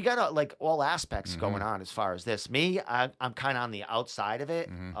 So we got all aspects going on as far as this. Me, I'm kind of on the outside of it,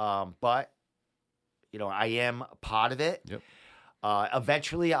 but I am a part of it. Yep.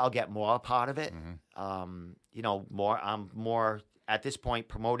 Eventually, I'll get more a part of it. I'm more at this point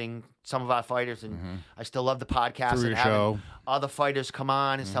promoting some of our fighters, and I still love the podcast Through and your having show. other fighters come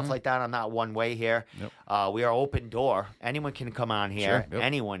on and stuff like that. I'm not one way here. Yep. We are open door. Anyone can come on here. Sure, yep.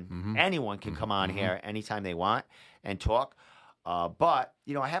 Anyone can come on here anytime they want and talk. But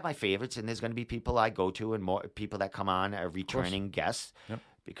I have my favorites, and there's going to be people I go to, and more people that come on are returning guests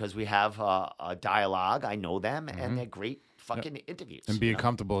because we have a dialogue. I know them, and they're great fucking interviews. And being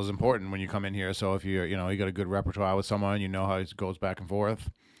comfortable is important when you come in here. So if you got a good repertoire with someone, you know how it goes back and forth.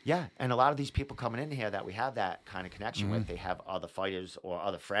 Yeah, and a lot of these people coming in here that we have that kind of connection with, they have other fighters or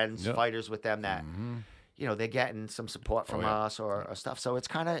other friends, fighters with them that, they're getting some support from us or stuff. So it's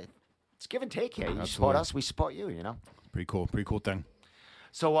it's give and take here. You support us, we support you, Pretty cool thing.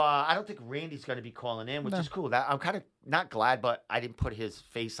 So I don't think Randy's going to be calling in, which is cool. That I'm kind of not glad, but I didn't put his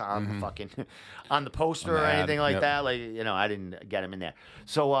face on the fucking on the poster or anything like that. Like I didn't get him in there.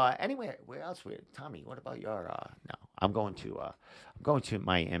 So anyway, where else? Tommy, what about your? No, I'm going to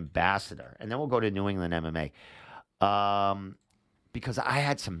my ambassador, and then we'll go to New England MMA. Because I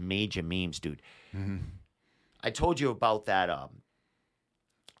had some major memes, dude. I told you about that.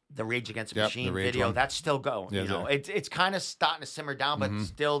 The Rage Against the Machine video, one. That's still going. Yeah, it's kind of starting to simmer down, but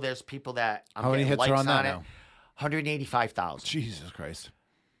still there's people that I'm How many getting hits likes are on that it. now? 185,000. Jesus Christ.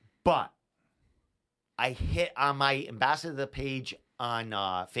 But I hit on my ambassador page on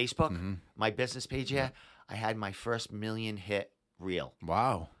Facebook, my business page here. I had my first million hit reel.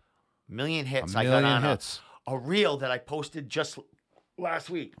 Wow. Million hits. I got on a reel that I posted just last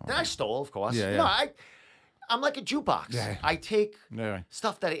week. That I stole, of course. Yeah. No, I'm like a jukebox. Yeah. I take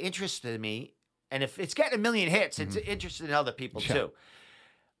stuff that interested me, and if it's getting a million hits, it's interested in other people too.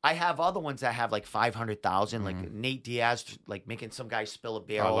 I have other ones that have like 500,000, like Nate Diaz, like making some guy spill a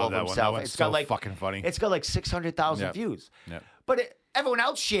beer all over himself. It's got like fucking funny. It's got like 600,000 views. Yep. But everyone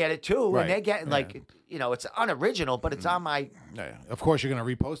else shared it too, and they're getting like it's unoriginal, but it's on my. Yeah. Of course, you're gonna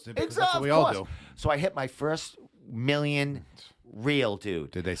repost it. Exactly. That's what we all do. So I hit my first million. Real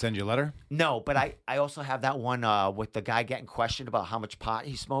dude. Did they send you a letter? No, but I also have that one with the guy getting questioned about how much pot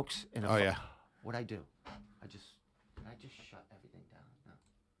he smokes. Yeah. What'd I do? I just shut everything down. No.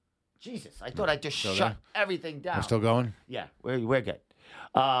 Jesus, I thought I just shut everything down. We're still going? Yeah, we're good.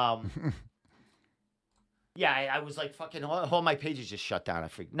 Yeah, I was like fucking all my pages just shut down. I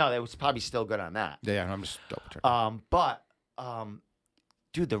freaked. No, it was probably still good on that. Yeah, I'm just double checking. But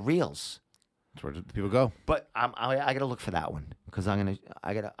dude, the reels. That's where the people go. But I gotta look for that one because I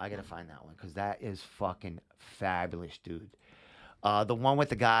gotta find that one because that is fucking fabulous, dude. The one with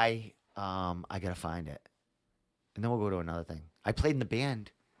the guy, I gotta find it, and then we'll go to another thing. I played in the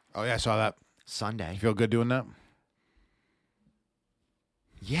band. Oh yeah, I saw that Sunday. You feel good doing that?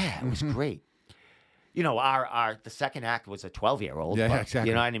 Yeah, it was great. The second act was a 12-year-old. Yeah, exactly.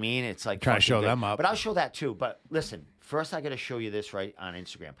 You know what I mean? It's like trying to show them up. But I'll show that too. But listen, first I got to show you this right on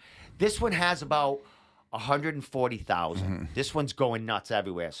Instagram. This one has about 140,000. This one's going nuts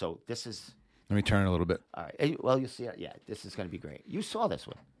everywhere. So this is. Let me turn it a little bit. All right. Well, you'll see it. Yeah, this is going to be great. You saw this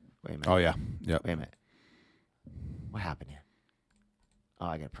one. Wait a minute. Oh yeah. Yep. Wait a minute. What happened here? Oh,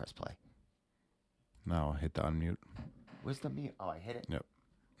 I got to press play. No, hit the unmute. Where's the mute? Oh, I hit it. Yep.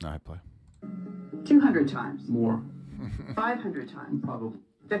 Now hit play. 200 times. More. 500 times. Probably.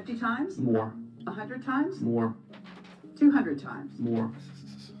 50 times. More. 100 times. More. 200 times. More.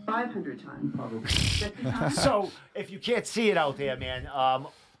 500 times. Probably. 50 times. So if you can't see it out there, man,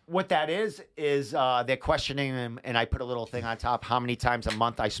 what that is they're questioning him, and I put a little thing on top how many times a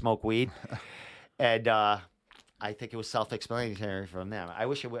month I smoke weed, and I think it was self-explanatory from them. I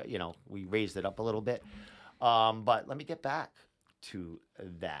wish it would, we raised it up a little bit, but let me get back to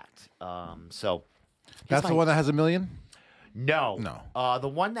that. So that's the one that has a million? No. The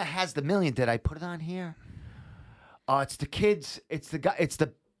one that has the million. Did I put it on here? It's the kids. It's the guy. It's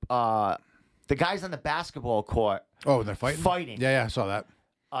the guys on the basketball court. Oh, they're fighting. Fighting. Yeah, I saw that.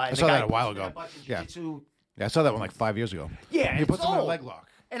 I saw that a while ago. Yeah, I saw that one like 5 years ago. Yeah, he puts him in a leg lock.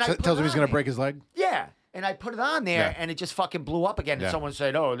 And tells him he's going to break his leg. Yeah. And I put it on there, and it just fucking blew up again. And someone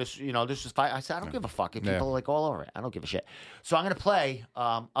said, "Oh, this is fine." I said, "I don't give a fuck." And people are like all over it. I don't give a shit. So I'm gonna play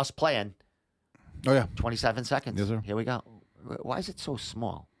us playing. Oh yeah, 27 seconds. Yes, sir. Here we go. Why is it so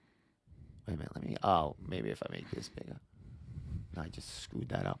small? Wait a minute. Let me. Oh, maybe if I make this bigger. No, I just screwed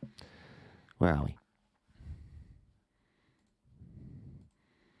that up. Where are we?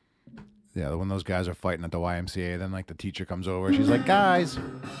 Yeah, when those guys are fighting at the YMCA, then like the teacher comes over. She's like, "Guys."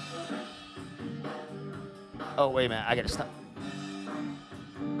 Oh, wait a minute. I got to stop.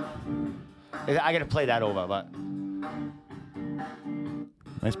 I got to play that over, but.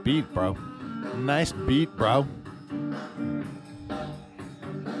 Nice beat, bro. Nice beat, bro.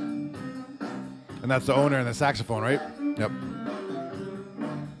 And that's the owner and the saxophone, right? Yep.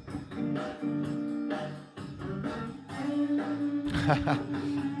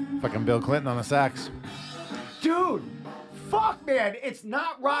 Fucking Bill Clinton on the sax. Dude, fuck, man. It's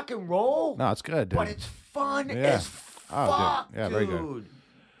not rock and roll. No, it's good, dude. But it's fun Yeah. as Oh, fuck, dude. Yeah, dude. very good.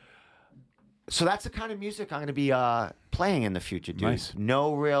 So that's the kind of music I'm going to be playing in the future, dude. Nice.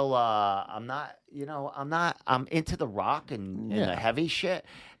 No real. I'm not. I'm into the rock and the heavy shit,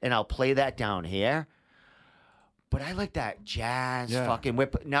 and I'll play that down here. But I like that jazz. Yeah. Fucking.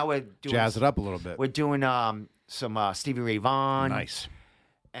 Now we're doing Jazz it up a little bit. We're doing some Stevie Ray Vaughan. Nice.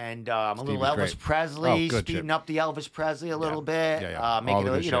 And a little Stevie's Elvis great. Presley, Oh, good speeding shit. up the Elvis Presley a little bit. Yeah. Making All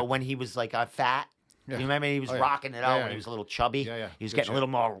the it, good shit. when he was like fat. Yeah. You remember he was Oh, yeah. rocking it out Yeah, when he was a little chubby. Yeah. He was Good getting shit. a little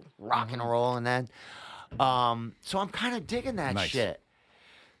more rock and roll, and then. So I'm kind of digging that Nice. shit.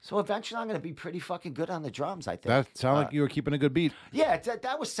 So eventually I'm going to be pretty fucking good on the drums, I think. That sounded like you were keeping a good beat. Yeah,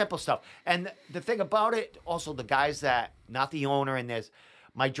 that was simple stuff. And the thing about it, also the guys that, not the owner in this,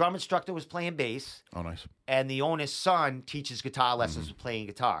 my drum instructor was playing bass, Oh, nice. and the owner's son teaches guitar lessons with playing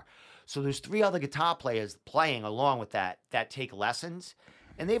guitar. So there's 3 other guitar players playing along with that take lessons,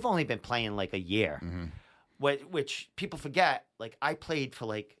 and they've only been playing like a year, which people forget. Like I played for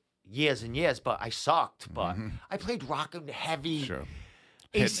like years and years, but I sucked. But I played rock and heavy, Sure.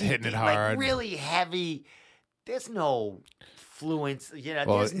 AC, Hitting it hard. like really heavy. There's no fluence,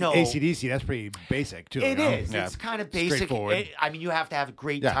 Well, there's no AC/DC, that's pretty basic, too. It you know? is. Yeah. It's kind of basic. Straightforward. I mean, you have to have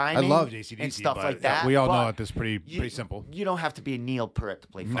great Yeah, timing. I loved AC/DC and stuff but, like yeah, that. we all but know that it's pretty simple. You don't have to be a Neil Peart to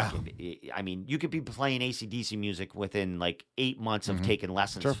play No. fucking. I mean, you could be playing AC/DC music within like 8 months of taking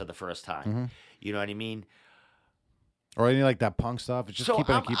lessons Sure. for the first time. You know what I mean? Or any like that punk stuff. It's just So keep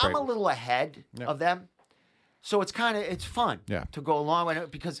it I'm right. a little ahead Yeah. of them. So it's fun Yeah. to go along with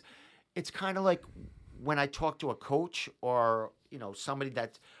it because it's kind of like when I talk to a coach or somebody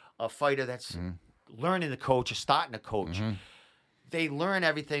that's a fighter that's learning to coach or starting to coach. They learn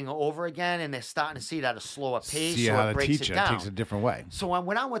everything over again, and they're starting to see it at a slower pace. See so how it to breaks teach it it. down. It takes a different way. So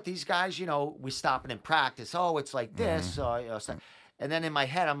when I'm with these guys, we stop in practice. Oh, it's like this, and then in my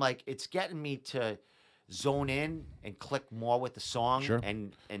head, I'm like, it's getting me to zone in and click more with the song, Sure.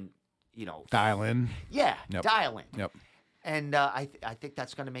 and Dial in. yeah, Yep. dial in. Yep. And I think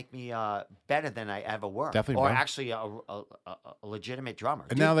that's going to make me better than I ever were. Definitely, or bro. actually a legitimate drummer.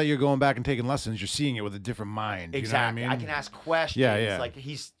 And Dude, now that you're going back and taking lessons, you're seeing it with a different mind. exactly, You know what I mean? can ask questions. Yeah. Like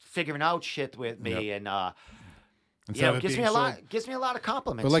he's figuring out shit with me, and Instead of it gives me being a so- lot. Gives me a lot of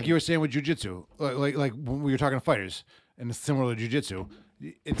compliments. But like and- you were saying with jujitsu, like when we were talking to fighters, and it's similar to jujitsu,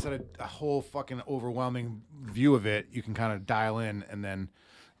 instead of a whole fucking overwhelming view of it, you can kind of dial in and then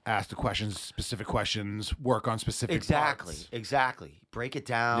ask the questions, specific questions, work on specific parts. Exactly. Break it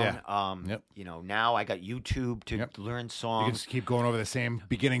down. Yeah. Yep. Now I got YouTube to Yep. learn You songs. can just keep going over the same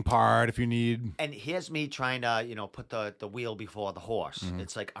beginning part if you need. And here's me trying to, put the wheel before the horse. Mm-hmm.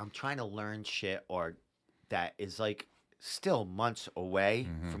 It's like I'm trying to learn shit or that is like still months away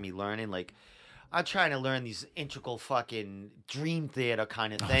Mm-hmm. from me learning. Like I'm trying to learn these integral fucking dream theater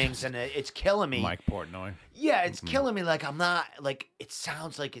kind of things, and it's killing me. Mike Portnoy. Yeah, it's killing me. Like I'm not like it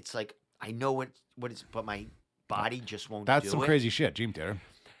sounds like it's like I know what it's, but my body just won't. That's do some it. crazy shit, Dream Theater.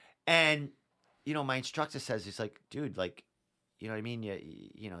 And my instructor says it's like, dude, like, you know what I mean?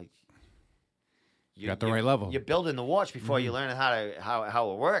 You got the right level. You're building the watch before you learn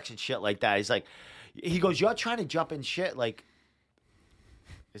how it works and shit like that. He's like, he goes, you're trying to jump in shit like.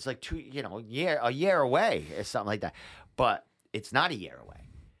 It's like a year away or something like that, but it's not a year away.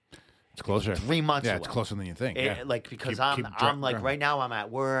 It's closer. 3 months Yeah, away. it's closer than you think. Like because Keep I'm like drumming. right now I'm at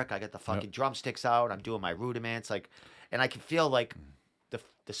work. I got the fucking drumsticks out. I'm doing my rudiments and I can feel like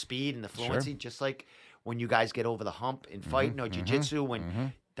the speed and the fluency, just like when you guys get over the hump in fighting or jujitsu,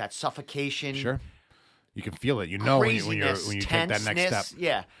 when that suffocation, Sure. You can feel it. You know when you craziness, take that next step. tenseness,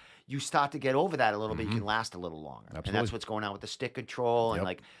 yeah. You start to get over that a little bit. You can last a little longer, and Absolutely. that's what's going on with the stick control and Yep.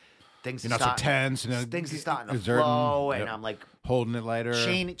 like things. You're are not so starting- tense. And Things are starting to exerting. flow, and Yep. I'm like holding it lighter.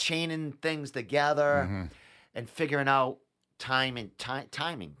 chaining things together Mm-hmm. and figuring out timing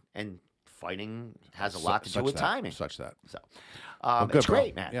and fighting has a lot to do with timing. Such that. So Good, it's bro.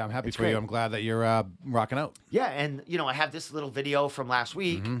 great, man. Yeah, I'm happy It's for you. great. I'm glad that you're rocking out. Yeah, and I have this little video from last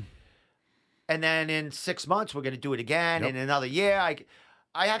week, and then in 6 months we're gonna do it again. Yep. In another year,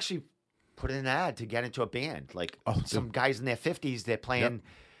 I actually put in an ad to get into a band. Like some guys in their 50s, they're playing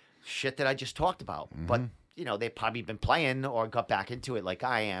shit that I just talked about, but they've probably been playing or got back into it like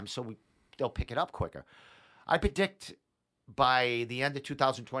I am, so they'll pick it up quicker. I predict by the end of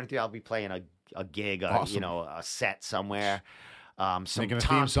 2023, I'll be playing a gig, Awesome. a set somewhere. Some Making a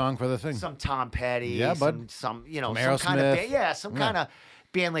Tom, theme song for the thing. some Tom Petty, Yeah, bud. some Some kind of Aerosmith. some kind of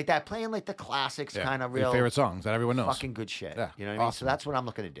band like that, playing like the classics, Yeah, kind of your real favorite songs that everyone knows. fucking good shit. Yeah, You know what I mean? So awesome. that's what I'm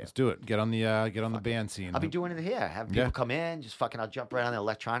looking to do. Let's do it. Get on the band scene. I'll be doing it here. Have people Yeah. come in, just fucking. I'll jump right on the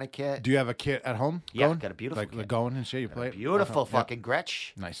electronic kit. Do you have a kit at home? Yeah, going? got a beautiful like kit. going and shit. You play it? Beautiful Awesome. Yeah. fucking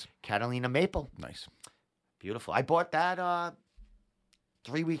Gretsch, Nice, Catalina Maple. nice. Beautiful. I bought that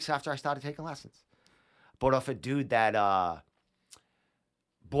 3 weeks after I started taking lessons. Bought off a dude that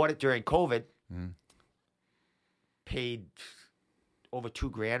bought it during COVID. Paid over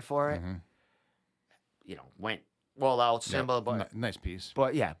 $2,000 for it. You know, went all out, symbol, but nice piece.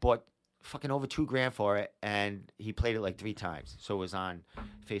 But yeah, bought fucking over $2,000 for it, and he played it like 3 times. So it was on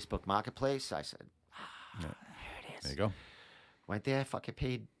Facebook Marketplace. I said, there it is. There you go. Went there, fucking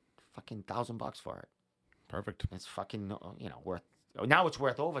paid fucking $1,000 for it. Perfect. It's fucking worth. Now it's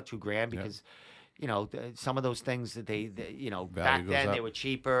worth over $2,000 because. Some of those things that they back then they were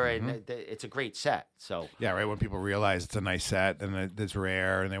cheaper, and it's a great set. So yeah, right. When people realize it's a nice set and it's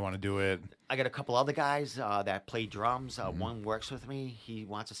rare and they want to do it. I got a couple other guys that play drums. One works with me. He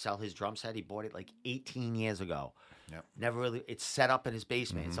wants to sell his drum set. He bought it like 18 years ago. Yep. Never really. It's set up in his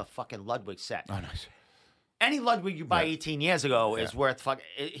basement. It's a fucking Ludwig set. Oh, nice. Any Ludwig you buy 18 years ago is worth fucking.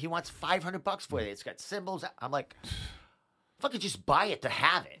 He wants $500 for it. It's got cymbals. I'm like. Fucking just buy it to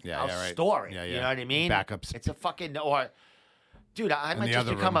have it. I'll store it. You know what I mean? Backups. It's a fucking dude. I might just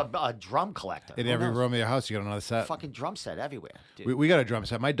become a drum collector. In every room of your house, you got another set. Fucking drum set everywhere. Dude. We got a drum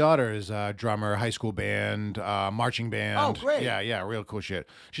set. My daughter is a drummer, high school band, marching band. Oh, great. Yeah, real cool shit.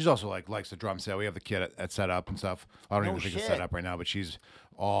 She's also likes the drum set. We have the kit at set up and stuff. I don't even think it's set up right now, but she's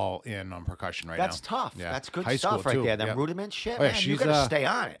all in on percussion right now. That's tough. Yeah. That's good high stuff right too. there. Them rudiment shit, Oh, yeah, man. You gotta stay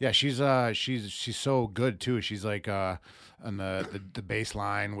on it. Yeah, she's so good too. She's like on the bass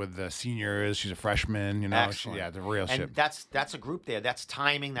line with the seniors. She's a freshman. Excellent. The real shit. And that's a group there. That's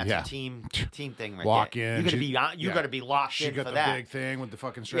timing. That's a team thing right Walk there. in. You gotta be locked in for that. She got the big thing with the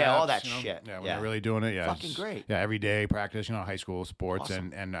fucking straps. Yeah, all that shit. Yeah, when you're really doing it. Yeah, fucking great. Yeah, every day practice. High school sports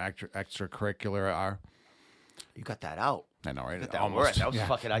Awesome. and extracurricular are. You got that out. I know, right? Got that Almost. That was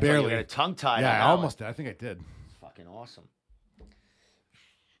fucking. I barely. thought you got a tongue tied. Yeah, I almost did. I think I did. Fucking awesome.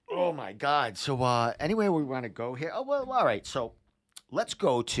 Oh my God. So anyway, we want to go here. Oh well, all right. So let's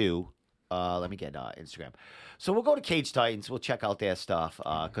go to. Let me get Instagram. So we'll go to Cage Titans. We'll check out their stuff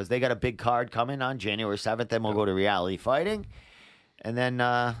because they got a big card coming on January 7th. Then we'll go to Reality Fighting, and then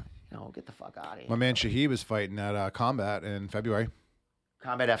we'll get the fuck out of here. My man Shahib is fighting at Combat in February.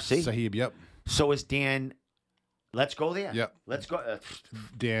 Combat FC. Sahib, yep. So is Dan. Let's go there. Yep. Let's go.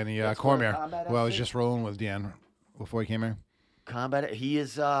 Danny Let's go to Cormier. Combat Well, I was FC. just rolling with Dan before he came here. Combat. He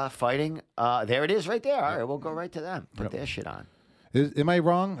is fighting. There it is, right there. All right, we'll go right to them. Put their shit on. Am I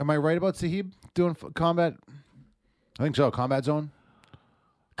wrong? Am I right about Sahib doing Combat? I think so. Combat Zone.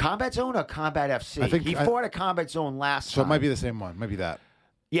 Combat Zone or Combat FC? I think He fought at Combat Zone last So time. it might be the same one. Might be that.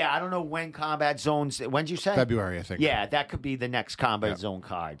 Yeah, I don't know when Combat Zone's. When'd you say? February, I think. Yeah, that could be the next Combat Zone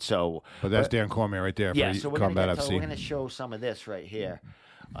card. So, But that's Dan Cormier right there yeah. for So we're Combat gonna FC. we're gonna show some of this right here.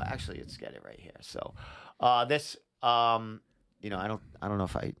 Actually, let's get it right here. So, this I don't know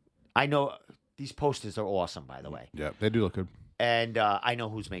if I know these posters are awesome, by the way. Yeah, they do look good. And I know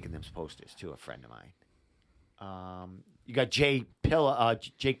who's making them posters too. A friend of mine. You got Jake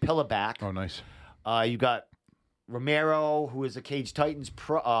Pillar back. Oh, nice. You got Romero, who is a Cage Titans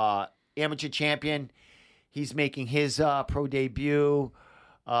amateur champion. He's making his pro debut.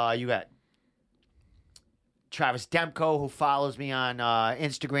 You got Travis Demko, who follows me on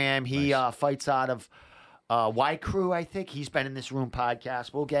Instagram. He fights out of Y Crew, I think. He's been in this room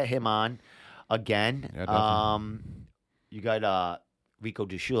podcast. We'll get him on again. Yeah, definitely. You got Rico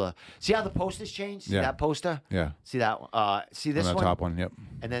Dushula. See how the posters changed? See that poster? Yeah. See that one? See this On that one? top one, yep.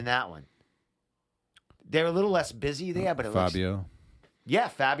 And then that one. They're a little less busy there, but it looks... Fabio. Yeah,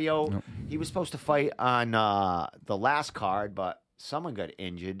 Fabio. Yep. He was supposed to fight on the last card, but someone got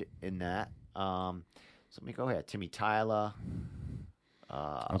injured in that. So let me go here. Timmy Tyler.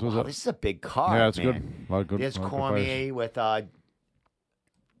 Wow, this is a big card, Yeah, it's man. good. A lot of good. There's lot of good Cormier with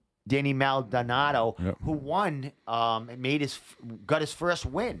Danny Maldonado, Yep. who won, got his first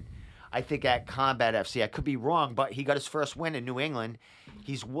win, I think, at Combat FC. I could be wrong, but he got his first win in New England.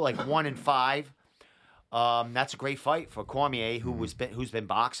 He's like 1-5. That's a great fight for Cormier, who's been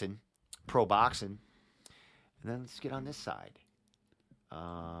boxing, pro boxing. And then let's get on this side.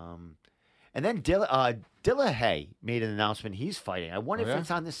 And then Dillahay made an announcement he's fighting. I wonder if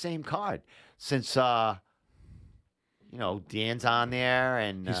it's on the same card since Dan's on there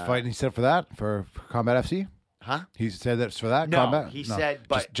and He's fighting. He said for that for Combat FC. Huh? He said that's for that No, Combat. he said,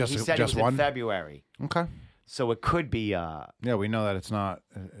 but just he said it was one. in February, Okay. so it could be. Yeah, we know that it's not.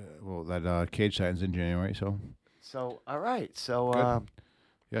 That Cage Titans in January. So So all right, so Good.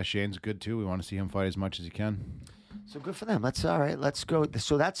 yeah, Shane's good too. We want to see him fight as much as he can. so good for them. Let's go.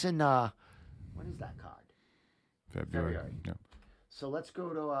 So that's in when is that card? February. Yeah. So let's go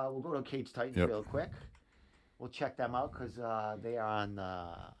to we'll go to Cage Titans Yep. real quick. We'll check them out because they are on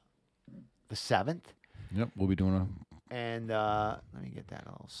the 7th. Yep, we'll be doing a. And let me get that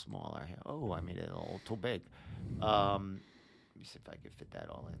a little smaller here. Oh, I made it a little too big. Let me see if I can fit that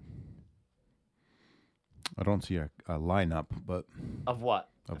all in. I don't see a lineup, but Of what?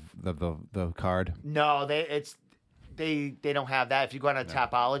 of the card. No, they don't have that. If you go on a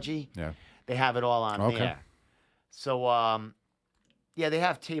Tapology, Yeah. they have it all on Okay. there. So, yeah, they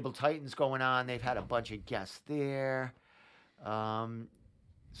have Table Titans going on. They've had a bunch of guests there.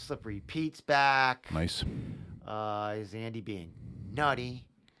 Slippery Pete's back. Nice. Is Andy being nutty?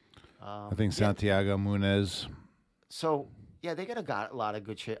 I think yeah. Santiago Munez. So, yeah, they got a lot of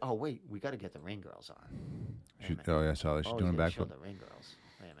good shit. Oh, wait, we got to get the Ring Girls on. Wait a minute. Oh, yeah, I saw that. She's Oh, doing he's a gonna show backflip. the Ring Girls.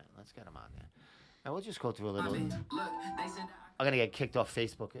 Wait a minute, let's get them on there. All right, we'll just go through a little. I'm gonna get kicked off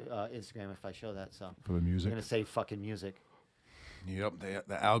Facebook, Instagram if I show that. So For the I'm music. gonna say fucking music. Yep,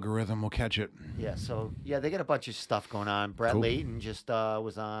 the algorithm will catch it. Yeah. So yeah, they got a bunch of stuff going on. Brett Cool. Layton just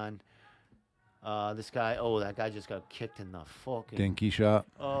was on. This guy. Oh, that guy just got kicked in the fucking. Dinky shot.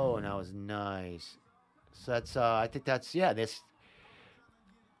 Oh, and that was nice. So that's. I think that's this.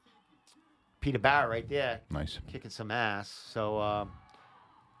 Peter Barrett right there. Nice. Kicking some ass. So,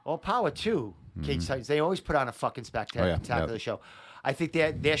 all power to Mm-hmm. Cage Titans. They always put on a fucking spectacular show. I think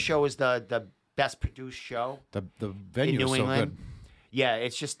their show is the best produced show The in venue New is so England. good. Yeah,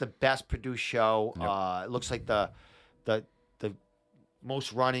 it's just the best produced show. Yep. It looks like the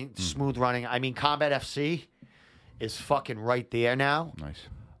most running, Mm. smooth running. I mean, Combat FC is fucking right there now. Nice.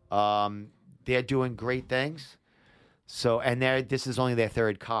 They're doing great things. So, and this is only their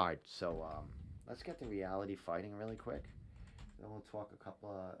third card. So, let's get the reality fighting really quick. Then we'll talk a couple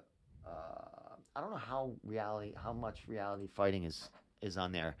of. I don't know how much reality fighting is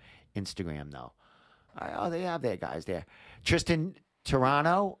on their Instagram though. They have their guys there. Tristan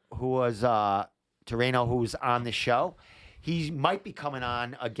Tirano, who's on the show. He might be coming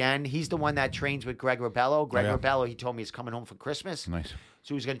on again. He's the one that trains with Greg Rebello. Greg yeah. Rebello, he told me, is coming home for Christmas. Nice.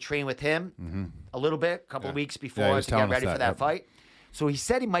 So he's going to train with him a little bit, a couple of weeks Yeah, he before was to get telling us ready for that, that yep. fight. So he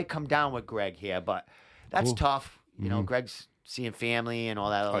said he might come down with Greg here, but that's Cool. tough. You know, Greg's seeing family and all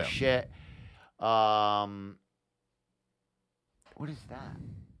that other yeah. shit. What is that?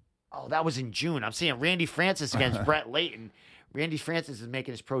 Oh, that was in June. I'm seeing Randy Francis against Brett Layton. Randy Francis is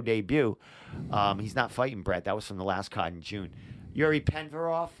making his pro debut. He's not fighting Brett. That was from the last card in June. Yuri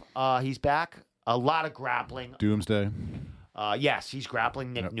Penvarov, he's back. A lot of grappling. Doomsday. Yes, he's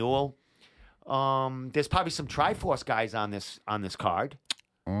grappling Nick Yep. Newell. There's probably some Triforce guys on this card.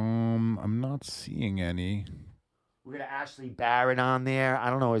 I'm not seeing any. We got Ashley Barrett on there. I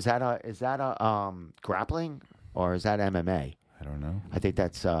don't know. Is that a grappling or is that MMA? I don't know. I think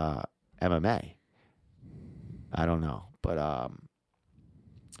that's MMA. I don't know, but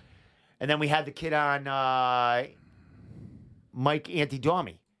and then we had the kid on Mike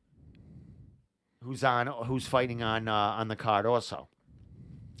Antidormi, who's fighting on the card also.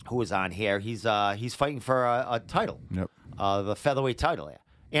 Who is on here? He's fighting for a title. Yep. The featherweight title,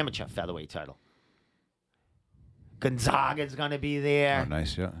 amateur featherweight title. Gonzaga's gonna be there. Oh,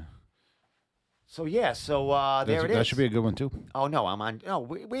 nice. Yeah. So yeah, there it is. That should be a good one too. Oh no, I'm on. No,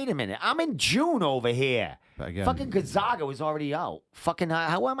 wait a minute. I'm in June over here. Again. Fucking Gonzaga was already out. Fucking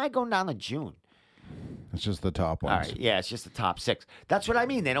how am I going down to June? It's just the top ones. All right, yeah, it's just the top 6. That's what I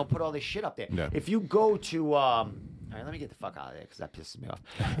mean. They don't put all this shit up there. Yeah. If you go to, all right, let me get the fuck out of there because that pisses me off.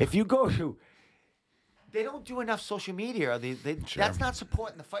 If you go to, they don't do enough social media. Sure. That's not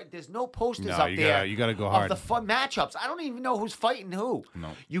supporting the fight. There's no posters No, up you there. you gotta go of hard. the fun matchups. I don't even know who's fighting who.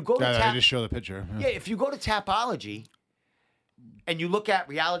 No. You go to I just show the picture. Yeah, if you go to Tapology and you look at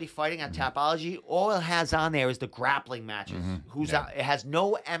reality fighting on Tapology, all it has on there is the grappling matches. It has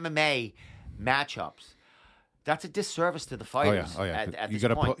no MMA matchups. That's a disservice to the fighters. Oh yeah. At You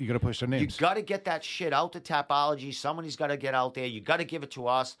this point. you gotta push their You names. got to get that shit out to Tapology. Somebody's got to get out there. You got to give it to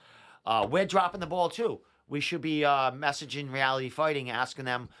us. We're dropping the ball too. We should be messaging reality fighting, asking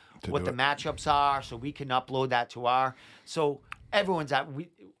them what the matchups are, so we can upload that to our. So everyone's at.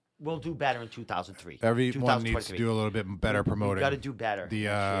 We'll do better in 2003. Everyone needs to do a little bit better promoting. We got to do better.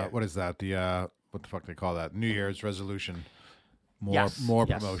 What is that? What the fuck they call that? New Year's resolution. More Yes.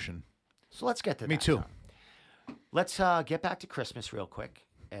 promotion. So let's get to Me that too. now. Let's get back to Christmas real quick,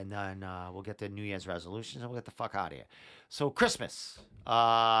 and then we'll get the New Year's resolutions, and we'll get the fuck out of here. So Christmas.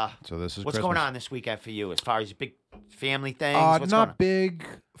 So this is what's Christmas. going on this weekend for you as far as big family things? What's going on? Not big.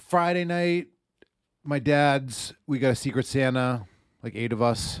 Friday night, my dad's. We got a Secret Santa, like 8 of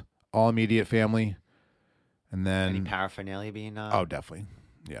us, all immediate family, and then Any paraphernalia being? Oh, definitely.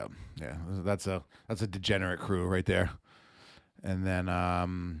 Yeah. That's a degenerate crew right there. And then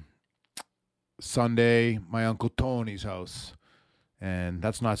Sunday, my Uncle Tony's house. and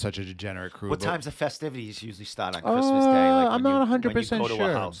that's not such a degenerate crew. What but times the festivities usually start on Christmas Day? Like I'm when not you 100% go to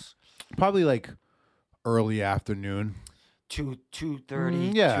sure. a house. Probably like early afternoon.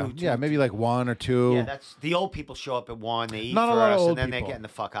 2:30. Yeah, maybe like 1 or 2. Yeah, that's the old people show up at 1. They eat Not a first, lot of old and then they're people. getting the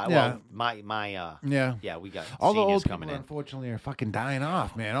fuck out. Yeah. Well, my Yeah. we got All the seniors old coming people, in. unfortunately, are fucking dying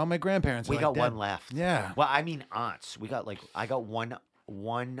off, man. All my grandparents are We like got dead. one left. Yeah. Well, I mean aunts. We got I got one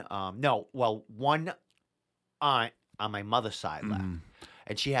one aunt on my mother's side left,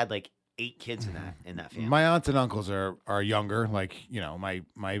 and she had like 8 kids in that family. My aunts and uncles are younger. Like,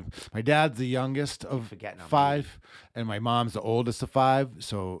 my dad's the youngest of Forgetting I'm 5, and my mom's the oldest of 5.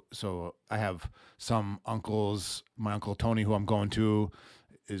 So I have some uncles. My uncle Tony, who I'm going to,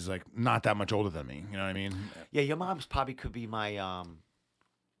 is like not that much older than me. You know what I mean? Yeah, your mom's probably could be my.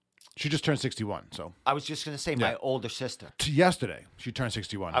 She just turned 61. So I was just gonna say my older sister. yesterday she turned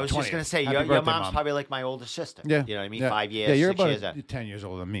 61. I was just gonna say Happy your birthday, mom's Mom. probably like my older sister. Yeah. You know what I mean? Yeah. 5 years. Yeah, you're 6 about years. 10 years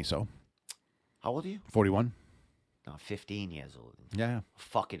older than me. So How old are you? 41. No, 15 years old. Yeah.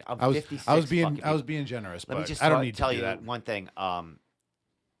 Fucking. I'm I was 56. I was fucking being generous, Let me but just I don't need tell to do you that. one thing. I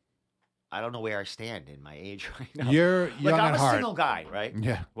don't know where I stand in my age right now. You're young I'm at a heart. single guy, right?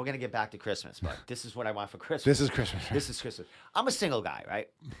 Yeah. We're gonna get back to Christmas, but this is what I want for Christmas. This is Christmas. This is Christmas. I'm a single guy, right?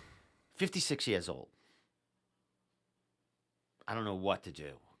 56 years old. I don't know what to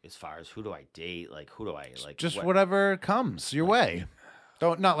do as far as who do I date, like who do I like. Just whatever comes your way.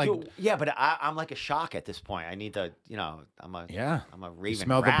 Don't not like Yeah, but I'm like a shock at this point. I need to, I'm a raving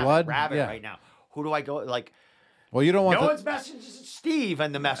smell the rabbit, blood? rabbit Yeah. right now. Who do I go like? well, you don't want No the, one's messaging Steve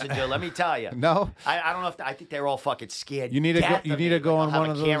and the messenger. Let me tell you. no. I don't know if I think they're all fucking scared. You need to go- death you of need me. to go Like, on I'll one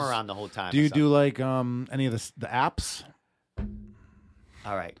have of a camera those- on the whole time. Do or you something. do like any of the apps?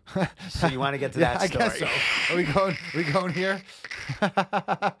 All right. So you want to get to Yeah, that I story? guess so. We going here?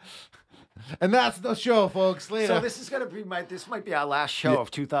 And that's the show, folks. Later. So this is gonna be this might be our last show of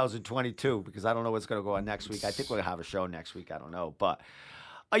 2022 because I don't know what's gonna go on next week. I think we'll have a show next week. I don't know, but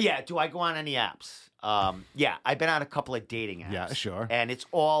yeah. Do I go on any apps? Yeah, I've been on a couple of dating apps. Yeah, sure. And it's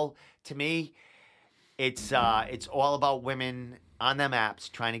all to me. It's all about women on them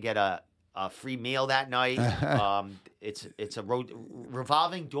apps trying to get a free meal that night. It's a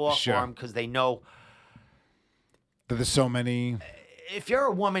revolving door Sure. for them because they know. There's so many. If you're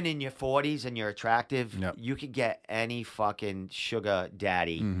a woman in your 40s and you're attractive, Yep. you could get any fucking sugar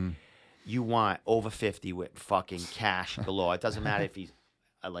daddy Mm-hmm. you want over 50 with fucking cash galore. It doesn't matter if he's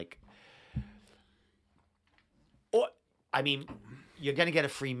or I mean, you're gonna get a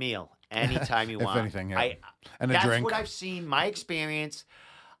free meal anytime you If want. anything, yeah. And a that's drink. what I've seen. My experience.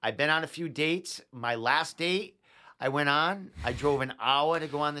 I've been on a few dates. My last date, I went on. I drove an hour to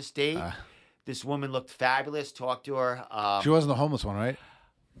go on this date. This woman looked fabulous. Talked to her. She wasn't the homeless one, right?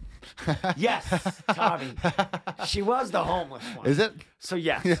 Yes, Tommy. She was the homeless one. Is it? So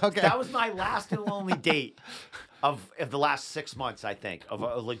yes, Yeah, okay. that was my last and only date of the last 6 months. I think of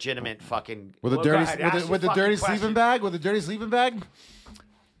a legitimate fucking. With a Well, dirty go ahead, ask with your the dirty fucking question. sleeping bag? With a dirty sleeping bag?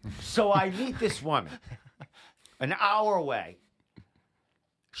 So I meet this woman an hour away.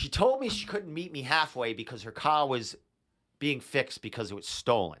 She told me she couldn't meet me halfway because her car was being fixed because it was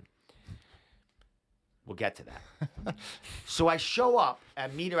stolen. We'll get to that. So I show up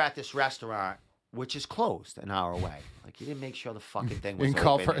and meet her at this restaurant, which is closed an hour away. Like, you didn't make sure the fucking thing was You can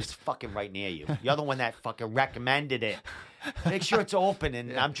call open. first. It's fucking right near you. You're the one that fucking recommended it. Make sure it's open,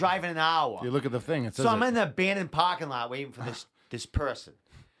 and I'm driving an hour. You look at the thing. It says So I'm it. in the abandoned parking lot waiting for this person.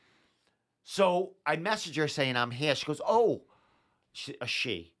 So I message her saying I'm here. She goes, "Oh, she,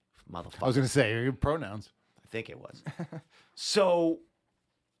 motherfucker." I was going to say your pronouns. I think it was. So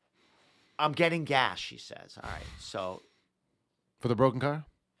I'm getting gas, she says. All right. So For the broken car?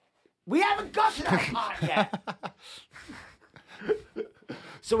 we haven't got to that part yet.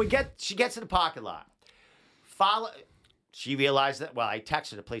 So she gets in the parking lot. She realized that, well, I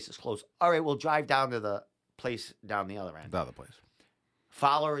texted the place is closed. All right, we'll drive down to the place down the other end. The other place.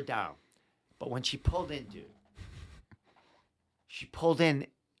 Follow her down. But when she pulled in, dude, she pulled in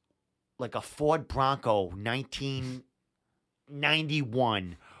like a Ford Bronco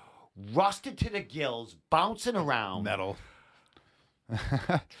 1991, rusted to the gills, bouncing around. Metal.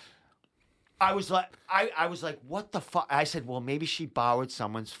 I was like, what the fuck? I said, well, maybe she borrowed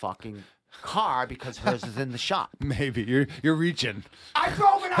someone's fucking car because hers is in the shop. Maybe. You're reaching. I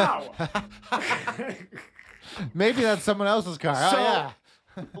drove an hour. Maybe that's someone else's car. So, Oh, yeah.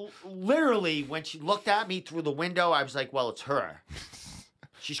 literally, when she looked at me through the window, I was like, well, it's her.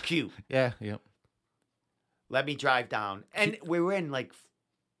 She's cute. Yeah, yep. Let me drive down. And we were in like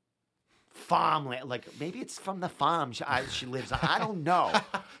farmland. Like maybe it's from the farm she lives on. I don't know.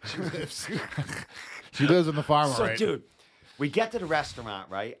 She lives in the farm, So, right? dude, We get to the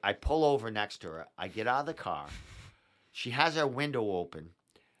restaurant, right? I pull over next to her. I get out of the car. She has her window open.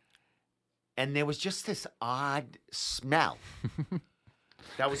 And there was just this odd smell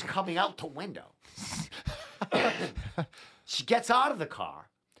that was coming out the window. She gets out of the car.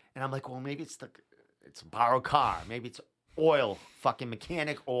 And I'm like, well, maybe it's a borrowed car. Maybe it's oil, fucking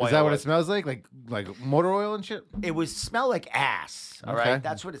mechanic oil. Is that what it smells like? Like motor oil and shit? It was smell like ass. All Okay. right,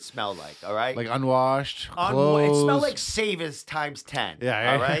 that's what it smelled like. All right, Like unwashed It clothes. smelled like Savers times 10.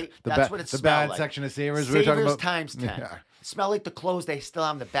 Yeah, all right. That's what it the smelled bad like. section of Savers. Savers we were talking about times 10. Yeah. It smelled like the clothes they still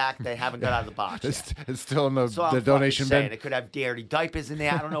have in the back. They haven't got out of the box. Yet. It's still in So I'm the fucking donation saying bin. it could have dairy diapers in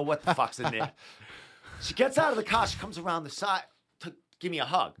there. I don't know what the fuck's in there. She gets out of the car. She comes around the side to give me a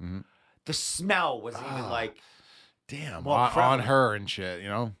hug. Mm-hmm. The smell was even like. Damn, more on prevalent. her and shit, you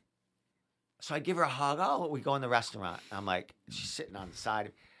know? So I give her a hug. Oh, we go in the restaurant. I'm like, she's sitting on the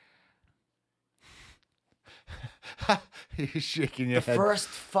side. You're shaking your The head. first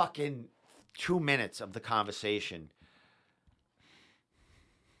fucking 2 minutes of the conversation,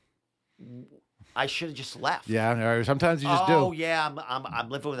 I should have just left. Yeah, sometimes you just Oh do. yeah, I'm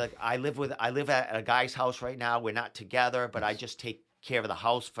living with I live at a guy's house right now. We're not together, but I just take care of the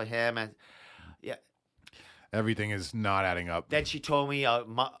house for him. And yeah, Everything is not adding up. then she told me, I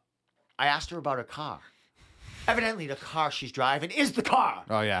asked her about her car. Evidently, the car she's driving is the car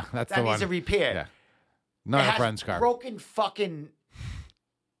Oh yeah, that's that the needs one. a repair. Yeah, It not a has friend's car. Broken fucking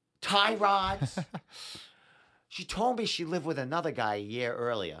tie rods. She told me she lived with another guy a year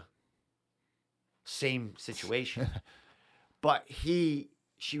earlier. Same situation. But she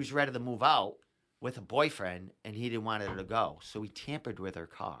was ready to move out with a boyfriend and he didn't want her to go. So he tampered with her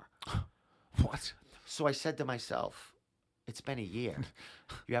car. What? So I said to myself, it's been a year.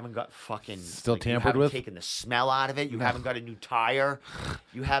 You haven't got fucking Still you tampered haven't with? taken the smell out of it. You haven't got a new tire.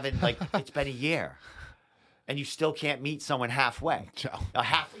 You haven't it's been a year. And you still can't meet someone halfway.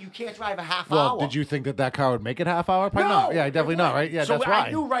 You can't drive a half Well, hour. did you think that car would make it half hour? Probably not. Yeah, definitely not, right? Yeah, so that's why.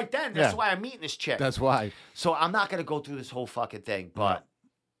 I knew right then. That's Yeah. why I'm meeting this chick. That's why. So I'm not gonna go through this whole fucking thing, but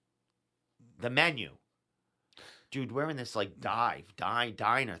the menu, dude, we're in this like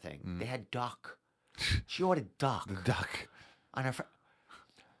diner thing. They had duck. She ordered duck The duck. on her.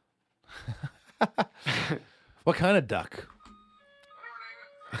 What kind of duck?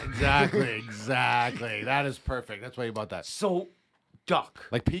 Exactly. That is perfect. That's why you bought that. So, duck.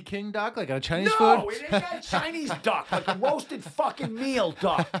 Like Peking duck, like on a Chinese No, food. it ain't got Chinese duck, like a roasted fucking meal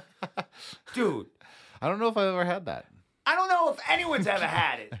duck, dude. I don't know if I've ever had that. I don't know if anyone's ever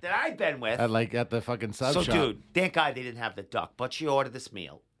had it that I've been with. At the fucking sub So, shop. dude, thank God they didn't have the duck, but she ordered this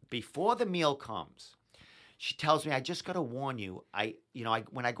meal. Before the meal comes, she tells me, I just got to warn you,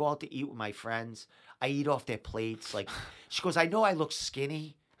 when I go out to eat with my friends, I eat off their plates. Like, she goes, I know I look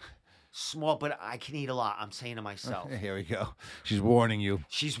skinny, small, but I can eat a lot. I'm saying to myself. Here we go. She's warning you.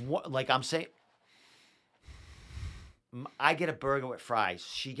 I'm saying, I get a burger with fries.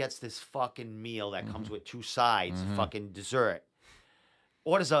 She gets this fucking meal that comes with 2 sides, fucking dessert.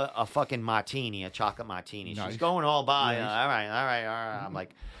 Orders a fucking martini, a chocolate martini. Nice. She's going all by. Nice. All right. I'm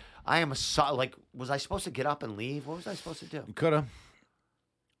like, was I supposed to get up and leave? What was I supposed to do? You could have.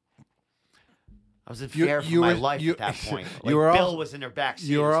 I was in You- fear for you my were- life you- at that point. you Like, were Bill also- was in her back seat.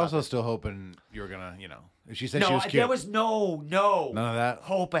 You were or also something. still hoping you were gonna, if she said she No, was cute. there was no None of that?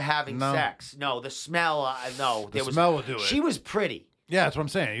 hope of having No. sex. No, the smell. No, The smell will do it. She was pretty. Yeah, that's what I'm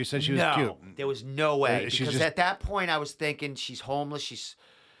saying. You said she was no, cute. there was no way. She's Because just- at that point, I was thinking she's homeless.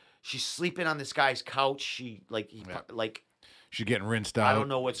 She's sleeping on this guy's couch. She's getting rinsed out. I don't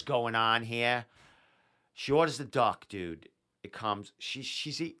know what's going on here. She orders the duck, dude. It comes.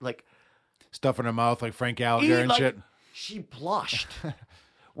 She's Stuff in her mouth like Frank Gallagher and like, shit. She blushed.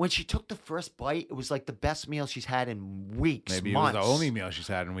 When she took the first bite, it was like the best meal she's had in weeks, Maybe months. it was the only meal she's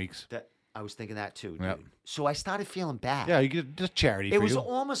had in weeks. That I was thinking that too, dude. Yep. So I started feeling bad. Yeah, you get just charity It for was you.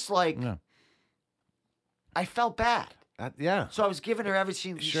 almost like Yeah. I felt bad. Yeah. So I was giving her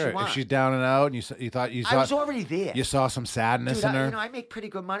everything Sure. she wanted. If she's down and out, and you thought you I saw was already there. you saw some sadness Dude, in her. I make pretty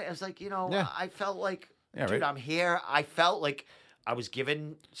good money. I was like, Yeah. I felt like, Yeah, dude, right. I'm here. I felt like I was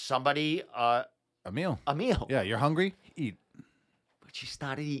giving somebody a meal. a meal. Yeah, you're hungry. Eat. But she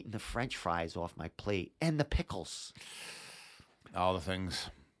started eating the French fries off my plate and the pickles, All the things.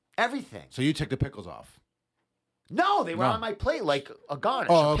 everything. So you took the pickles off. No, they were No. on my plate like a garnish.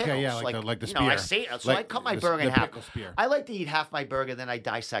 Oh, of okay, pickles. yeah, like the I spear. say, so Like I cut my the- burger in the half. pickle spear. I like to eat half my burger, then I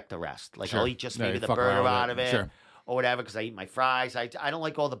dissect the rest. Like Sure. I'll eat just Yeah, maybe you the fuck burger around with out it. of it Sure. or whatever because I eat my fries. I don't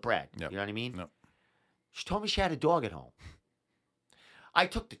like all the bread. Yep. You know what I mean? Yep. She told me she had a dog at home. I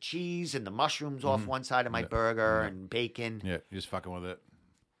took the cheese and the mushrooms off one side of my Yeah. burger Yeah. and bacon. Yeah, you're just fucking with it.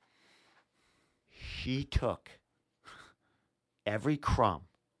 She took every crumb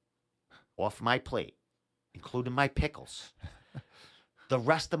off my plate, including my pickles, the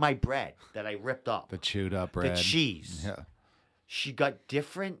rest of my bread that I ripped up, The chewed up bread. the cheese. Yeah. She got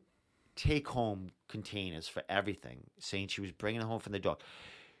different take-home containers for everything, saying she was bringing it home from the dog.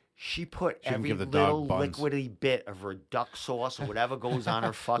 She put She didn't every give the little dog buns. liquidy bit of her duck sauce or whatever goes on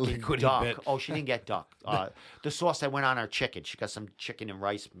her fucking Liquidy duck. bit. Oh, she didn't get duck. The sauce that went on her chicken. She got some chicken and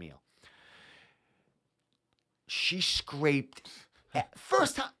rice meal. She scraped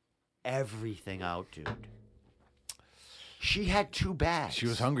first time everything out, dude. She had 2 bags. She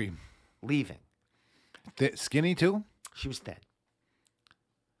was hungry. Leaving. Skinny too? She was thin.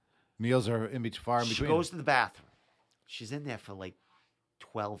 Meals are far in She between. goes to the bathroom. She's in there for like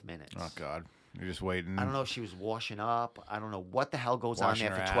 12 minutes. Oh God. You're just waiting. I don't know if she was washing up. I don't know what the hell goes Washing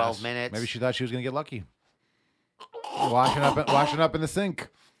on there her for 12 ass. minutes. Maybe she thought she was gonna get lucky. washing up in the sink.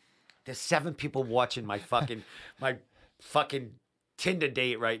 There's 7 people watching my fucking Tinder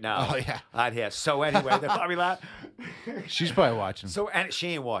date right now. Oh, yeah. On here. So anyway, they're probably laughing. She's probably watching. So and she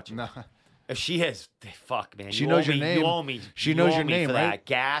ain't watching. No. If she is, fuck man. She you knows owe your me, name. You owe me. She you knows owe your me name, for right? that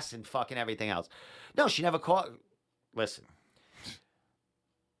gas and fucking everything else. No, she never called. Listen.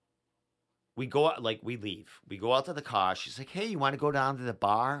 We go out, like we leave. We go out to the car. She's like, "Hey, you want to go down to the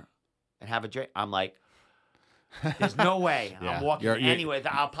bar and have a drink?" I'm like, "There's no way. Yeah. I'm walking You're- anyway.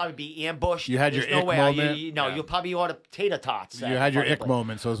 I'll probably be ambushed. You had There's your no ick way. moment. No, Yeah. you'll probably order tater tots. You at had your fucking ick place.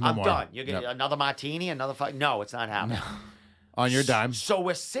 moment, so there's no I'm more. done. You're gonna Yep. another martini, another fuck. No, it's not happening. On your dime. So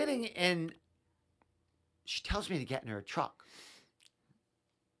we're sitting in. She tells me to get in her truck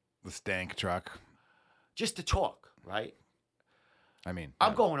The stank truck. just to talk, right? I mean,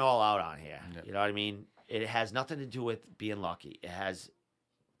 I'm going all out on here. Yeah. You know what I mean? It has nothing to do with being lucky. It has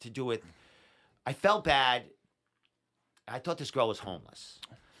to do with. I felt bad. I thought this girl was homeless.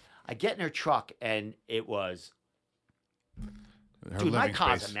 I get in her truck and it was. her Dude, my living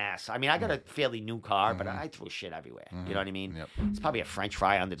car's space. a mess. I mean, I got a fairly new car, but I threw shit everywhere. You know what I mean? Yep. It's probably a French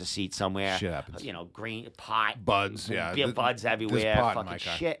fry under the seat somewhere. Shit happens. You know, green pot, Buds, yeah. beer buds everywhere, pot in fucking my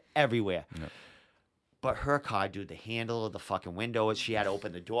car. shit everywhere. Yep. But her car, dude, the handle of the fucking window, she had to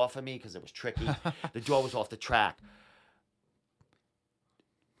open the door for me because it was tricky. The door was off the track.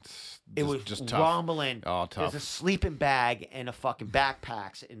 It was just tough. rumbling. Oh, tough. There's a sleeping bag and a fucking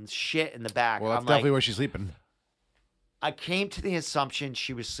backpacks and shit in the back. Well, that's I'm definitely like, where she's sleeping. I came to the assumption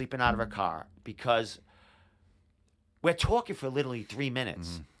she was sleeping out of her car because we're talking for literally 3 minutes.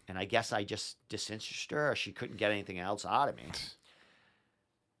 Mm-hmm. And I guess I just disinterested her or she couldn't get anything else out of me.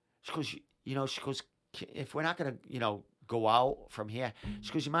 She goes, she goes, if we're not going to, go out from here,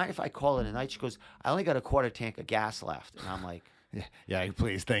 she goes, you mind if I call it a night? She goes, I only got a quarter tank of gas left. And I'm like, Yeah,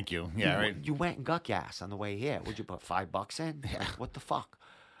 please, thank you. Yeah, right. You went and got gas on the way here. Would you put $5 in? Like, what the fuck?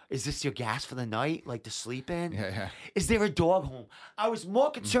 Is this your gas for the night? Like to sleep in? Yeah. Is there a dog home? I was more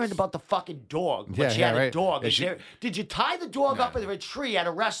concerned about the fucking dog. But Yeah, she yeah, had a right. dog. Yeah, Did you tie the dog up with a tree at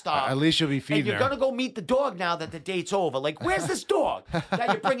a rest stop? At least you'll be feeding and you're her. going to go meet the dog now that the date's over. Like, where's this dog that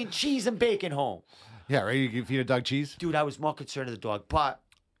you're bringing cheese and bacon home? Yeah, right. You can feed a dog cheese. Dude, I was more concerned of the dog. But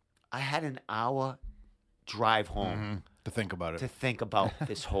I had an hour drive home Mm-hmm. To think about it. to think about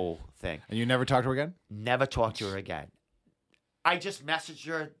this whole thing. And you never talked to her again? Never talked to her again. I just messaged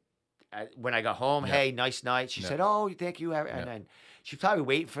her when I got home. Yeah. Hey, nice night. She Yeah. said, "Oh, thank you." And Yeah. then she's probably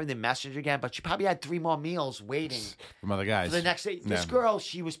waiting for the message again. But she probably had 3 more meals waiting From other guys. for the next day. This Yeah. girl,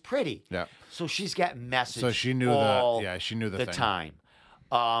 she was pretty. Yeah. So she's getting messages. So she knew all she knew the the thing. time.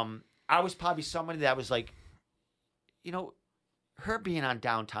 I was probably somebody that was like, her being on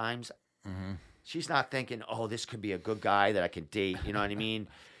down times. Mm-hmm. She's not thinking, oh, this could be a good guy that I can date. You know what I mean?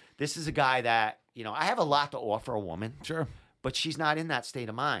 This is a guy that, I have a lot to offer a woman, Sure. but she's not in that state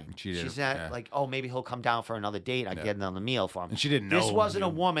of mind. She's not yeah. like, oh, maybe he'll come down for another date. I get another meal for him. And she didn't This know wasn't a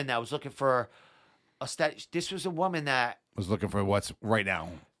you- woman that was looking for this was a woman that Was looking for what's right now.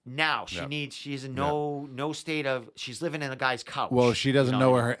 now Yeah. she's in no state of, she's living in a guy's couch. Well, if she doesn't You know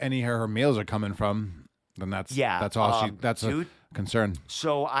what I where mean? her meals are coming from, then that's all that's dude. a concern.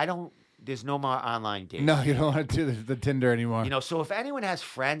 So there's no more online dating. No, you don't want to do the Tinder anymore. So if anyone has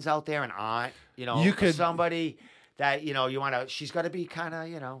friends out there and aunt, You you could- somebody that you want to, she's got to be kind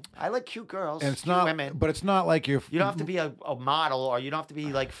of, I like cute girls, and it's cute not, women. but it's not like you're. You don't have to be a model, or you don't have to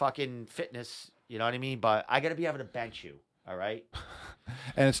be like fucking fitness. You know what I mean? But I got to be able to bench you. All right.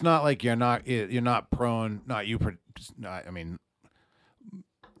 And it's not like you're not prone. I mean,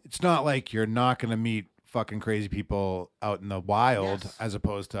 it's not like you're not going to meet fucking crazy people out in the wild Yes. as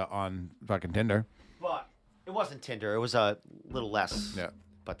opposed to on fucking Tinder. But it wasn't Tinder. It was a little less. Yeah.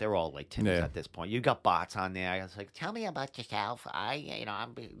 But they're all like Tinders Yeah. at this point. You got bots on there. I was like, tell me about yourself.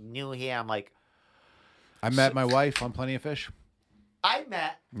 I'm new here. I'm like, I met my wife on Plenty of Fish. I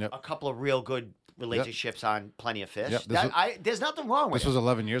met Yep. a couple of real good relationships on Plenty of Fish. Yep, There's nothing wrong with This it. was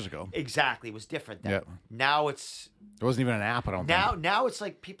 11 years ago. Exactly. It was different then. Yep. Now it's There wasn't even an app, I don't think. now it's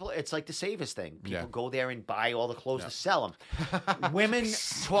like it's like the Savers thing. People Yeah. go there and buy all the clothes to sell them. Women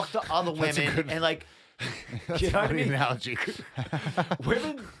talk to other women and like, That's you know a what I funny mean? analogy.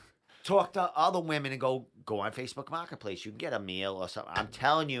 Women talk to other women and go on Facebook Marketplace. You can get a meal or something. I'm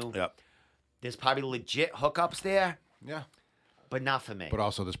telling you, Yep. there's probably legit hookups there, Yeah. but not for me. But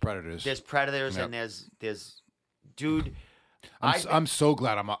also there's predators. There's predators Yep. and there's dude. I'm so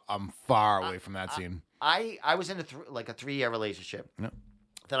glad I'm far away from that scene. I was in a 3-year relationship Yep.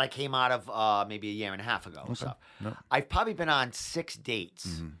 that I came out of maybe a year and a half ago. So Yep. I've probably been on 6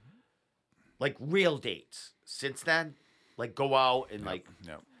 dates, like real dates since then. Like go out and like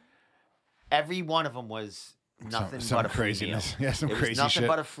Yep. every one of them was nothing some but a free meal. craziness. Yeah, some it crazy was nothing shit.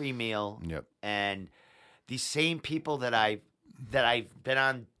 but a free meal. Yep. And these same people that I've been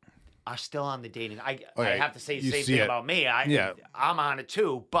on are still on the dating. I have to say the You same see thing it. about me. Yeah. I'm on it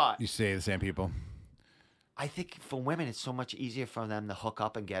too, but You say the same people. I think for women it's so much easier for them to hook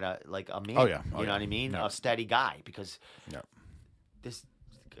up and get a man. Oh, yeah. You know what I mean? Yeah. A steady guy because Yep. this.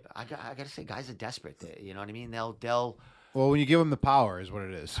 I got to say, guys are desperate. You know what I mean? They'll Well, when you give them the power, is what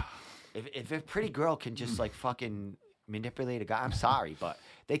it is. if a pretty girl can just like fucking manipulate a guy, I'm sorry, but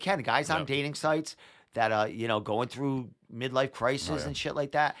they can. Guys on Yep. dating sites that are going through midlife crisis and shit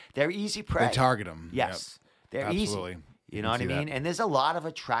like that, they're easy prey. They target them. Yes, they're Absolutely. easy. You You know can what I see mean? that. And there's a lot of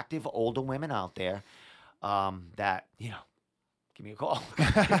attractive older women out there that give me a call.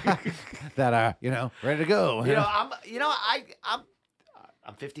 That are, ready to go.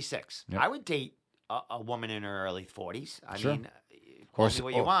 I'm 56. Yep. I would date a woman in her early 40s. I Sure. mean, call me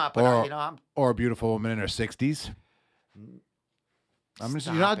what you want, but I'm or a beautiful woman in her 60s.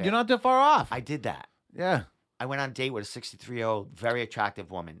 Stop You're it. not that far off. I did that. Yeah. I went on a date with a 63-year-old, very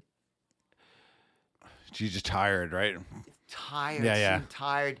attractive woman. She's just tired, right? Tired, Yeah. seemed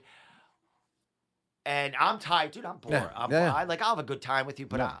tired. And I'm tired, dude. I'm bored. Yeah, I'm yeah. I'll have a good time with you,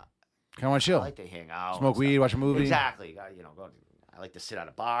 but Yeah. I Come on, chill. like to hang out. Smoke and weed, stuff. watch a movie. Exactly. I like to sit at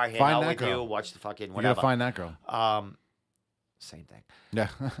a bar, hang Find out that with girl. you, watch the fucking You whatever. gotta find that girl. Same thing. Yeah.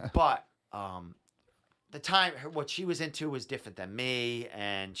 But the time, what she was into was different than me,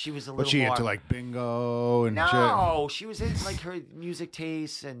 and she was a little But she more. into like bingo and shit. No, she was in like her music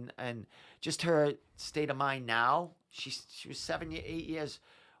tastes and just her state of mind now. She was 8 years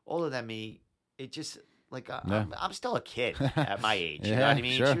older than me. It just like I'm still a kid at my age. You know what I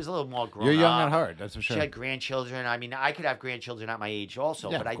mean? sure. She was a little more grown You're young up. at heart, that's for sure. She had grandchildren. I mean, I could have grandchildren at my age also,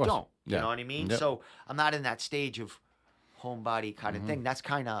 Yeah, but of I course. don't. You Yeah. know what I mean? Yep. So I'm not in that stage of homebody kind Mm-hmm. of thing. That's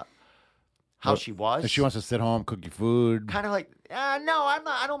kind of how she was. If she wants to sit home, cook you food. kind of like, no, I'm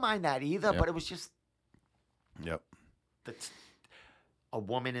not. I don't mind that either. Yep. But it was just Yep. that's a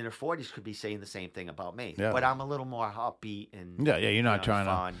woman in her 40s could be saying the same thing about me. Yeah. But I'm a little more upbeat and Yeah, you're not trying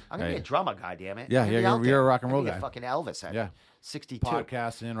to- fun. I'm gonna yeah. be a drummer, goddammit. Yeah, I'm gonna yeah, be out you're there. a rock and I'm roll gonna be guy. a fucking Elvis at Yeah. 62.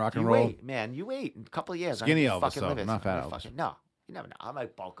 Podcasting, rock and You roll. wait, man. You wait. In a couple of years, I'm Skinny gonna be Elvis, fucking though, living. not fat I'm gonna Elvis. no, you never know. I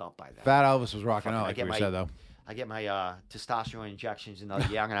might bulk up by then. Fat Elvis was rocking Fucking, out, I like get we my- said, though. I get my testosterone injections another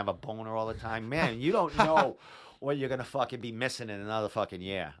year. I'm gonna have a boner all the time. Man, you don't know what you're gonna fucking be missing in another fucking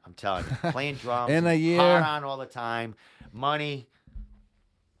year. I'm telling you. Playing drums In a year. hard on all the time, money.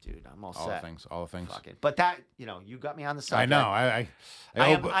 Dude, I'm all All set. the things, all the things. Fucking. But that, you got me on the I subject. know. I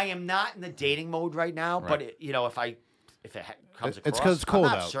hope. I am not in the dating mode right now. Right. But if it comes It's across, 'cause it's cold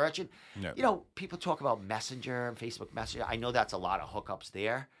I'm not out. searching. Yeah. People talk about Messenger and Facebook Messenger. I know that's a lot of hookups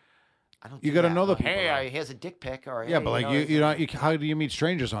there. I don't. You do gotta that. know the Oh, people, Hey, though. here's a dick pic, or Yeah, hey, but like how do you meet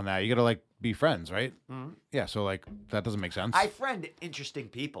strangers on that? You gotta like be friends, right? Mhm. Yeah, so like that doesn't make sense. I friend interesting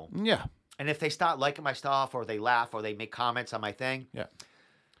people, yeah, and if they start liking my stuff, or they laugh, or they make comments on my thing, yeah,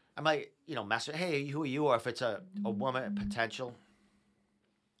 I might, message, hey, who are you? Or if it's a woman potential,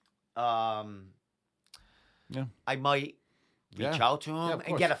 yeah, I might reach Yeah. out to them Yeah, of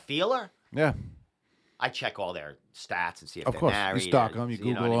and get a course. feeler. yeah. I check all their stats and see if Of they're course. You married. stalk or, 'em, you know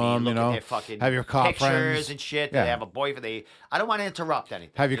Google what I 'em, mean? you Look at know, their fucking have your cop pictures friends. and shit. Do Yeah. they have a boyfriend? I don't want to interrupt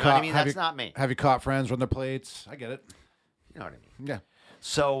anything. Have you know what caught? I mean? That's not me. Have you caught friends run their plates? I get it. You know what I mean? Yeah,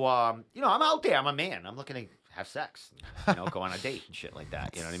 So, I'm out there. I'm a man. I'm looking to have sex. Go on a date and shit like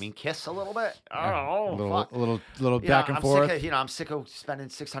that. You know what I mean? Kiss a little bit. I don't know. a little, Fuck. little back and forth. I'm sick of spending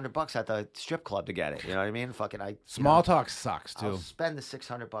 $600 at the strip club to get it. You know what I mean? Fucking, Small talk sucks too. I'll spend the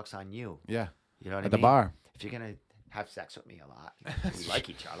 $600 on you. Yeah, You know what I at mean? the bar. If you're gonna have sex with me a lot, we like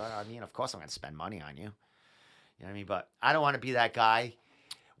each other. I mean, of course I'm gonna spend money on you. You know what I mean? But I don't want to be that guy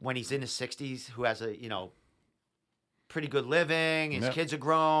when he's in his 60s who has a pretty good living. His Yep. kids are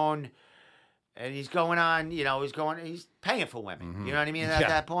grown. And he's going on, he's paying for women. You know what I mean? At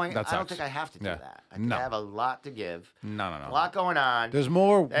that point, that I don't sucks. think I have to do Yeah. that. I think No. I have a lot to give. No. A lot going on. There's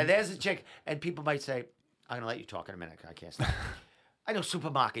more. And there's a chick, and people might say, I'm going to let you talk in a minute. I can't stop. I know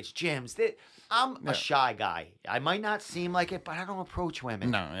supermarkets, gyms. I'm a shy guy. I might not seem like it, but I don't approach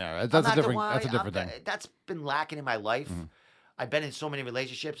women. No, yeah, I'm that's a not the different. one- That's a different I'm- thing. That's been lacking in my life. I've been in so many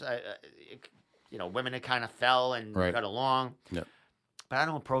relationships. Women that kind of fell and Right. got along. Yep. But I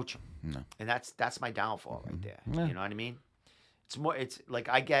don't approach them. No. And that's my downfall right there. Yeah. You know what I mean? It's like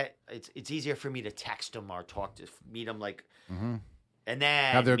it's easier for me to text them or meet them like, and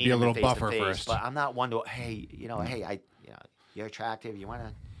then Have there meet be a them little face to buffer face. first. But I'm not one to, hey, you're attractive. You want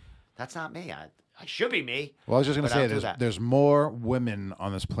to, that's not me. I should be me. Well, I was just gonna but I say don't do that. there's more women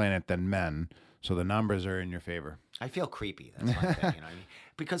on this planet than men, so the numbers are in your favor. I feel creepy. That's my thing. You know what I mean?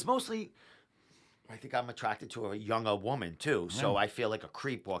 Because mostly, I think I'm attracted to a younger woman too. So I feel like a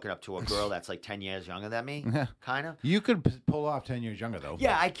creep walking up to a girl that's like 10 years younger than me, kind of. You could pull off 10 years younger though.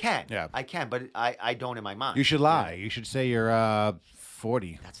 Yeah, I can. Yeah. I can, but I don't in my mind. You should lie. You should say you're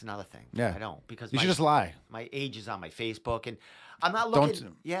 40. That's another thing. Yeah. I don't because You should just lie. My age is on my Facebook, and I'm not Don't-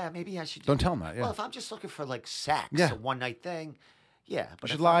 looking. Yeah, maybe I should. Don't tell them that. Yeah. Well, if I'm just looking for like sex, Yeah. a one night thing, yeah. You But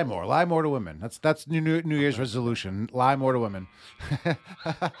should if lie I'm- more. Lie more to women. That's New Year's resolution. Lie more to women.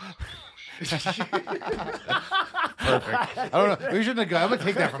 Perfect. I don't know. We shouldn't have gone. I'm gonna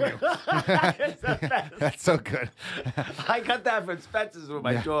take that from you. That's so good. I got that from Spencer's with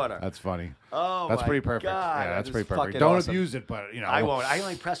my daughter. That's funny. Oh, That's my pretty perfect. God, Yeah, that that's is pretty perfect. fucking Don't awesome. abuse it, but I won't. I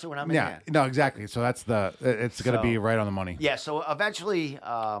only press it when I'm in Yeah. there. No, exactly. So that's it's gonna be So- right on the money. Yeah. So eventually,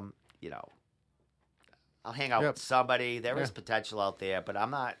 I'll hang out Yep. with somebody. There is Yeah. potential out there, but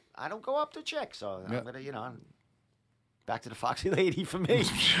I'm not. I don't go up to chicks, so Yep. I'm gonna, back to the foxy lady for me.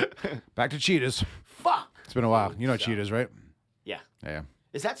 Back to cheetahs. Fuck. It's been a while. You know So- cheetahs, right? Yeah. Yeah.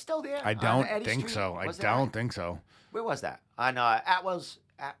 Is that still there? I on don't Eddy think Street? so. I Was it? don't think so. Where was that? On Atwell's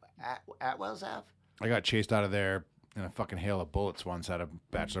Ave? I got chased out of there in a fucking hail of bullets once at a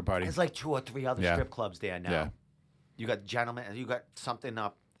bachelor party. There's like 2 or 3 other Yeah. strip clubs there now. Yeah. You got gentlemen. You got something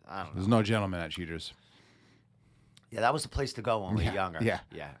up. I don't know. There's no gentleman at cheaters. Yeah, that was the place to go when we were Yeah, younger. yeah.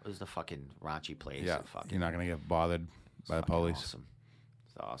 Yeah, it was the fucking raunchy place. Yeah. and fucking, You're not gonna get bothered by the fucking police. Awesome.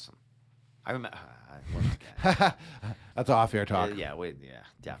 It's awesome. I remember. Once again, That's off-air talk. yeah,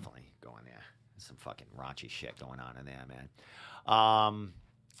 definitely going there. Some fucking raunchy shit going on in there, man.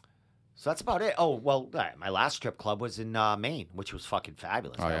 So that's about it. Oh well, my last strip club was in Maine, which was fucking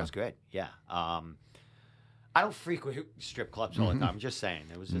fabulous. Oh, That yeah? was good. Yeah. I don't frequent strip clubs all the time. I'm just saying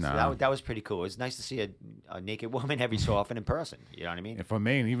it was just No. that was pretty cool. It was nice to see a naked woman every so often in person. You know what I mean? And from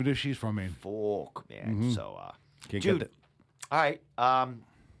Maine, even if she's from Maine. Fuck, man. So, Can't dude, get all right.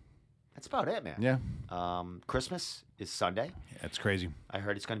 That's about it, man. that. Yeah. Christmas is Sunday. It's crazy. I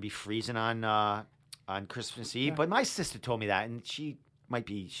heard it's going to be freezing on Christmas Eve, but my sister told me that, and she might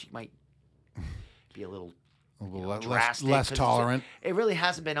be a little A little drastic, less 'cause tolerant. It really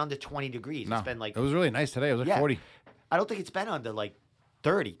hasn't been under 20 degrees. No. It's been like It was really nice today. It was like 40. I don't think it's been under like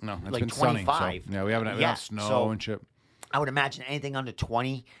 30. No, it's like been 25. sunny. So, yeah, we haven't Yeah, had snow so and shit. I would imagine anything under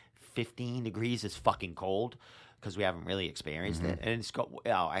 20, 15 degrees is fucking cold because we haven't really experienced it. And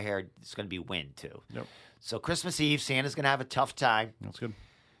I heard it's going to be wind too. Yep. So Christmas Eve, Santa's going to have a tough time That's good.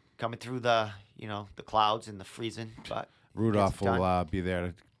 coming through the clouds and the freezing. But Rudolph gets it done. will be there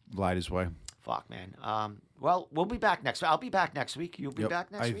to light his way. Fuck, man. Well, we'll be back next week. I'll be back next week. You'll be Yep.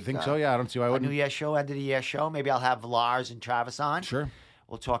 back next I week? think so. Yeah, I don't see why I A New wouldn't. Year's show, end of the year show. Maybe I'll have Lars and Travis on. Sure.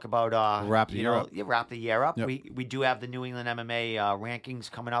 We'll talk about wrap the year up. Yeah, wrap the year up. Yep. We do have the New England MMA rankings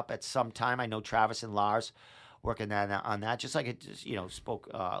coming up at some time. I know Travis and Lars working on that. Just like it just spoke.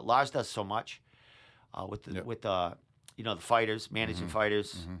 Lars does so much with the Yep. with the fighters, managing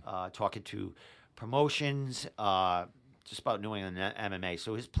fighters, talking to promotions, just about New England MMA.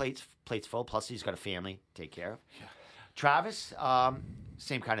 So his plate's full. Plus he's got a family to take care of. Yeah. Travis,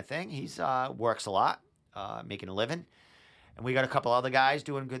 same kind of thing. He's works a lot, making a living. And we got a couple other guys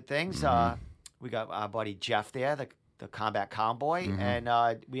doing good things. We got our buddy Jeff there, the combat cowboy, and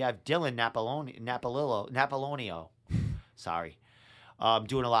we have Dylan Napolillo. Sorry,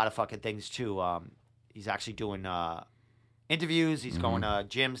 doing a lot of fucking things too. He's actually doing interviews. He's going to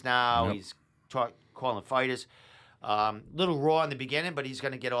gyms now. Yep. He's calling fighters. Little raw in the beginning, but he's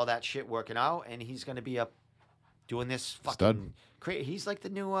going to get all that shit working out, and he's going to be up doing this fucking. He's like the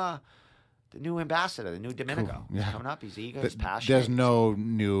new ambassador, the new Domenico. Cool. Yeah. He's coming up. He's eager. He's There's passionate. There's no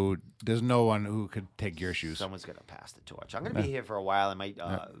one who could take your shoes. Someone's going to pass the torch. I'm going to be here for a while. I might,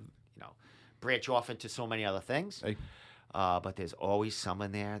 branch off into so many other things. Hey. But there's always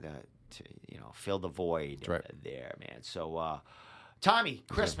someone there to fill the void right. there, man. So Tommy,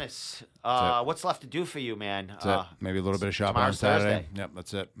 Christmas. it. What's left to do for you, man? That's it. Maybe a little bit of shopping on tomorrow's Saturday. Thursday. Yep,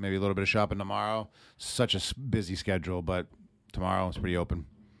 that's it. Maybe a little bit of shopping tomorrow. Such a busy schedule, but tomorrow is pretty open.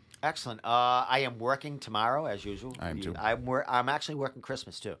 Excellent. I am working tomorrow as usual. I am too. I'm actually working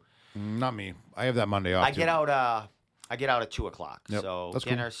Christmas too. Not me. I have that Monday off. I get out. I get out at 2:00. Yep, So that's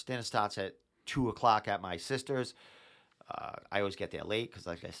cool. dinner starts at 2:00 at my sister's. I always get there late because,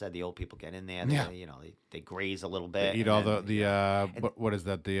 like I said, the old people get in there. They, Yeah. they graze a little bit. Eat and all then, what is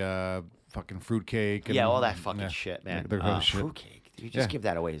that? The fucking fruitcake. And, yeah, all that fucking shit, man. They're good as shit. Fruitcake. You just Yeah. give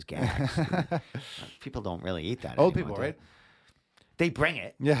that away as gas. People don't really eat that. Old anymore, people, do right? They bring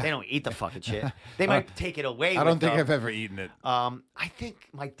it. Yeah. They don't eat the fucking shit. They might take it away. I don't think them. I've ever eaten it. I think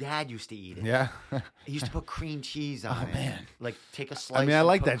my dad used to eat it. Yeah. He used to put cream cheese on it. man. Like take a slice. I mean, I and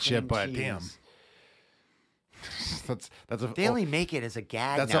like put that shit, cream but cheese. damn. that's a. They only make it as a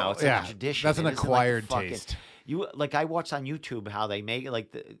gag That's now. a- It's yeah, like a tradition. that's an It isn't acquired fucking- taste. You like I watched on YouTube how they make it,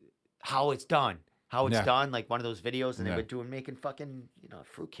 like how it's done, Yeah. like one of those videos, and Yeah. they were making fucking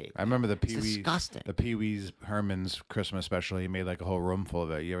fruitcake. I remember the It's Pee Wee's. disgusting. The Pee Wee's Herman's Christmas special. He made like a whole room full of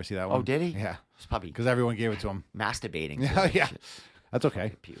it. You ever see that one? Oh, did he? Yeah. It's probably Because everyone gave it to him. masturbating. to Yeah, that yeah. shit. That's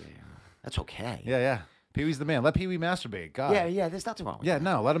okay. Pee-wee. That's okay. Yeah, yeah. Pee Wee's the man. Let Pee Wee masturbate. God. Yeah. There's nothing wrong with Yeah, that.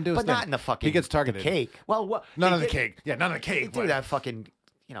 no, let him do his But thing. not in the fucking. He gets targeted. the cake. Well, what? None they of the did- cake. Yeah, none of the They cake. do What? that fucking.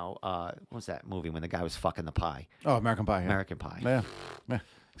 What was that movie when the guy was fucking the pie? Oh, American Pie. Yeah. American Pie. Yeah. Yeah.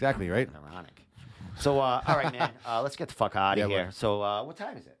 Exactly, right? Ironic. So, all right, man. Let's get the fuck out of Yeah, here. what? So, what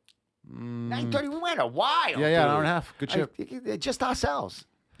time is it? 9:30. We went a while. Yeah, yeah, an hour and a dude. half. Good shit. Just ourselves.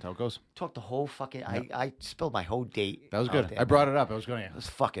 That's how it goes. Talked the whole fucking. I spilled my whole date. That was out good. there, I brought man. it up. I was going It to. was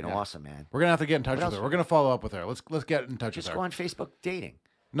fucking awesome, man. We're gonna have to get in touch What with else? her. We're gonna follow up with her. Let's get in touch Just with go her. on Facebook dating.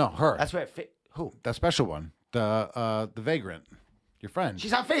 No, her. That's where who? that special one. The vagrant. Your friend.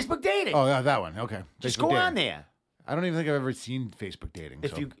 She's on Facebook dating. Oh, yeah, that one. Okay. Just Facebook go dating. on there. I don't even think I've ever seen Facebook dating.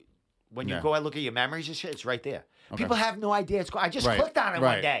 If so. when you Yeah. go and look at your memories and shit, it's right there. Okay. People have no idea. I just Right, clicked on it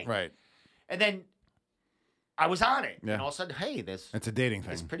right, one day, Right. and then I was on it, Yeah. and all of a sudden, hey, there's It's a dating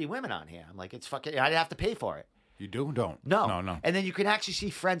thing. pretty women on here. I'm like, it's fucking. I'd have to pay for it. You do? Don't. No, No. And then you can actually see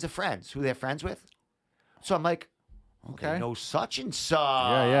friends of friends who they're friends with. So I'm like, Okay. they know such and such.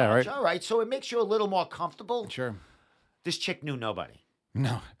 Yeah, right. All right, so it makes you a little more comfortable. Sure. This chick knew nobody.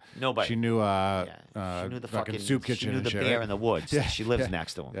 No. Nobody. She knew she knew the fucking soup kitchen. She knew and the shit, bear right? in the woods. Yeah, She lives yeah.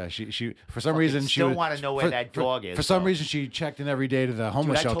 next to him. Yeah, she for some Fucking reason she still would- wanna know where that dog is, For some though. reason she checked in every day to the Dude,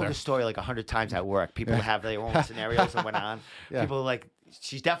 homeless I told shelter. this story like 100 times at work. People have their own scenarios that went on. Yeah. People are like,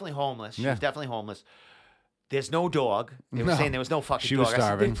 she's definitely homeless. She's Yeah. definitely homeless. There's no dog. They were No. saying there was no fucking She dog. was I said,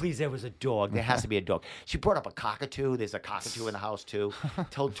 starving. please, there was a dog. There has to be a dog. She brought up a cockatoo. There's a cockatoo in the house too.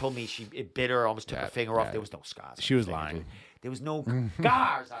 told me it bit her, almost took her finger off. yeah. There was no scars. on She her was finger, lying. dude. There was no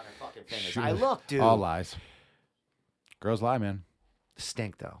scars on her fucking fingers. She I was- looked, dude. All lies. Girls lie, man.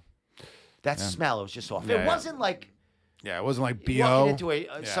 Stink though. That smell was just off. Yeah, it yeah. wasn't like Yeah, it wasn't like walking BO. into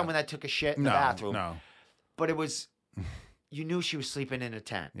Yeah. someone that took a shit in No, the bathroom. no. But it was, you knew she was sleeping in a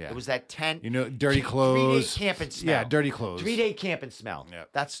tent. Yeah. It was that tent. You know, dirty 3-day clothes. camping smell. Yeah, dirty clothes. 3-day camping smell. Yep.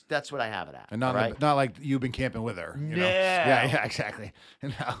 That's what I have it at. And not, all right? not like you've been camping with her. You know? No. Yeah, exactly.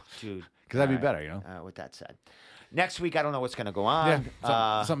 No. Dude. Because that'd be all better, you know? With that said. Next week, I don't know what's going to go on.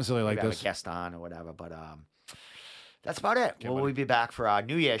 Yeah, something silly like maybe this. have a guest on or whatever, but that's about it. Yeah, We'll buddy. be back for our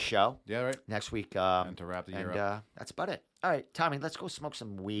New Year's show Yeah, right. next week. And to wrap the year up. That's about it. All right, Tommy, let's go smoke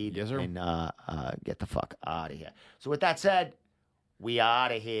some weed Yes, sir. and get the fuck out of here. So with that said, we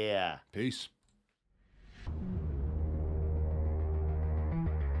out of here. Peace.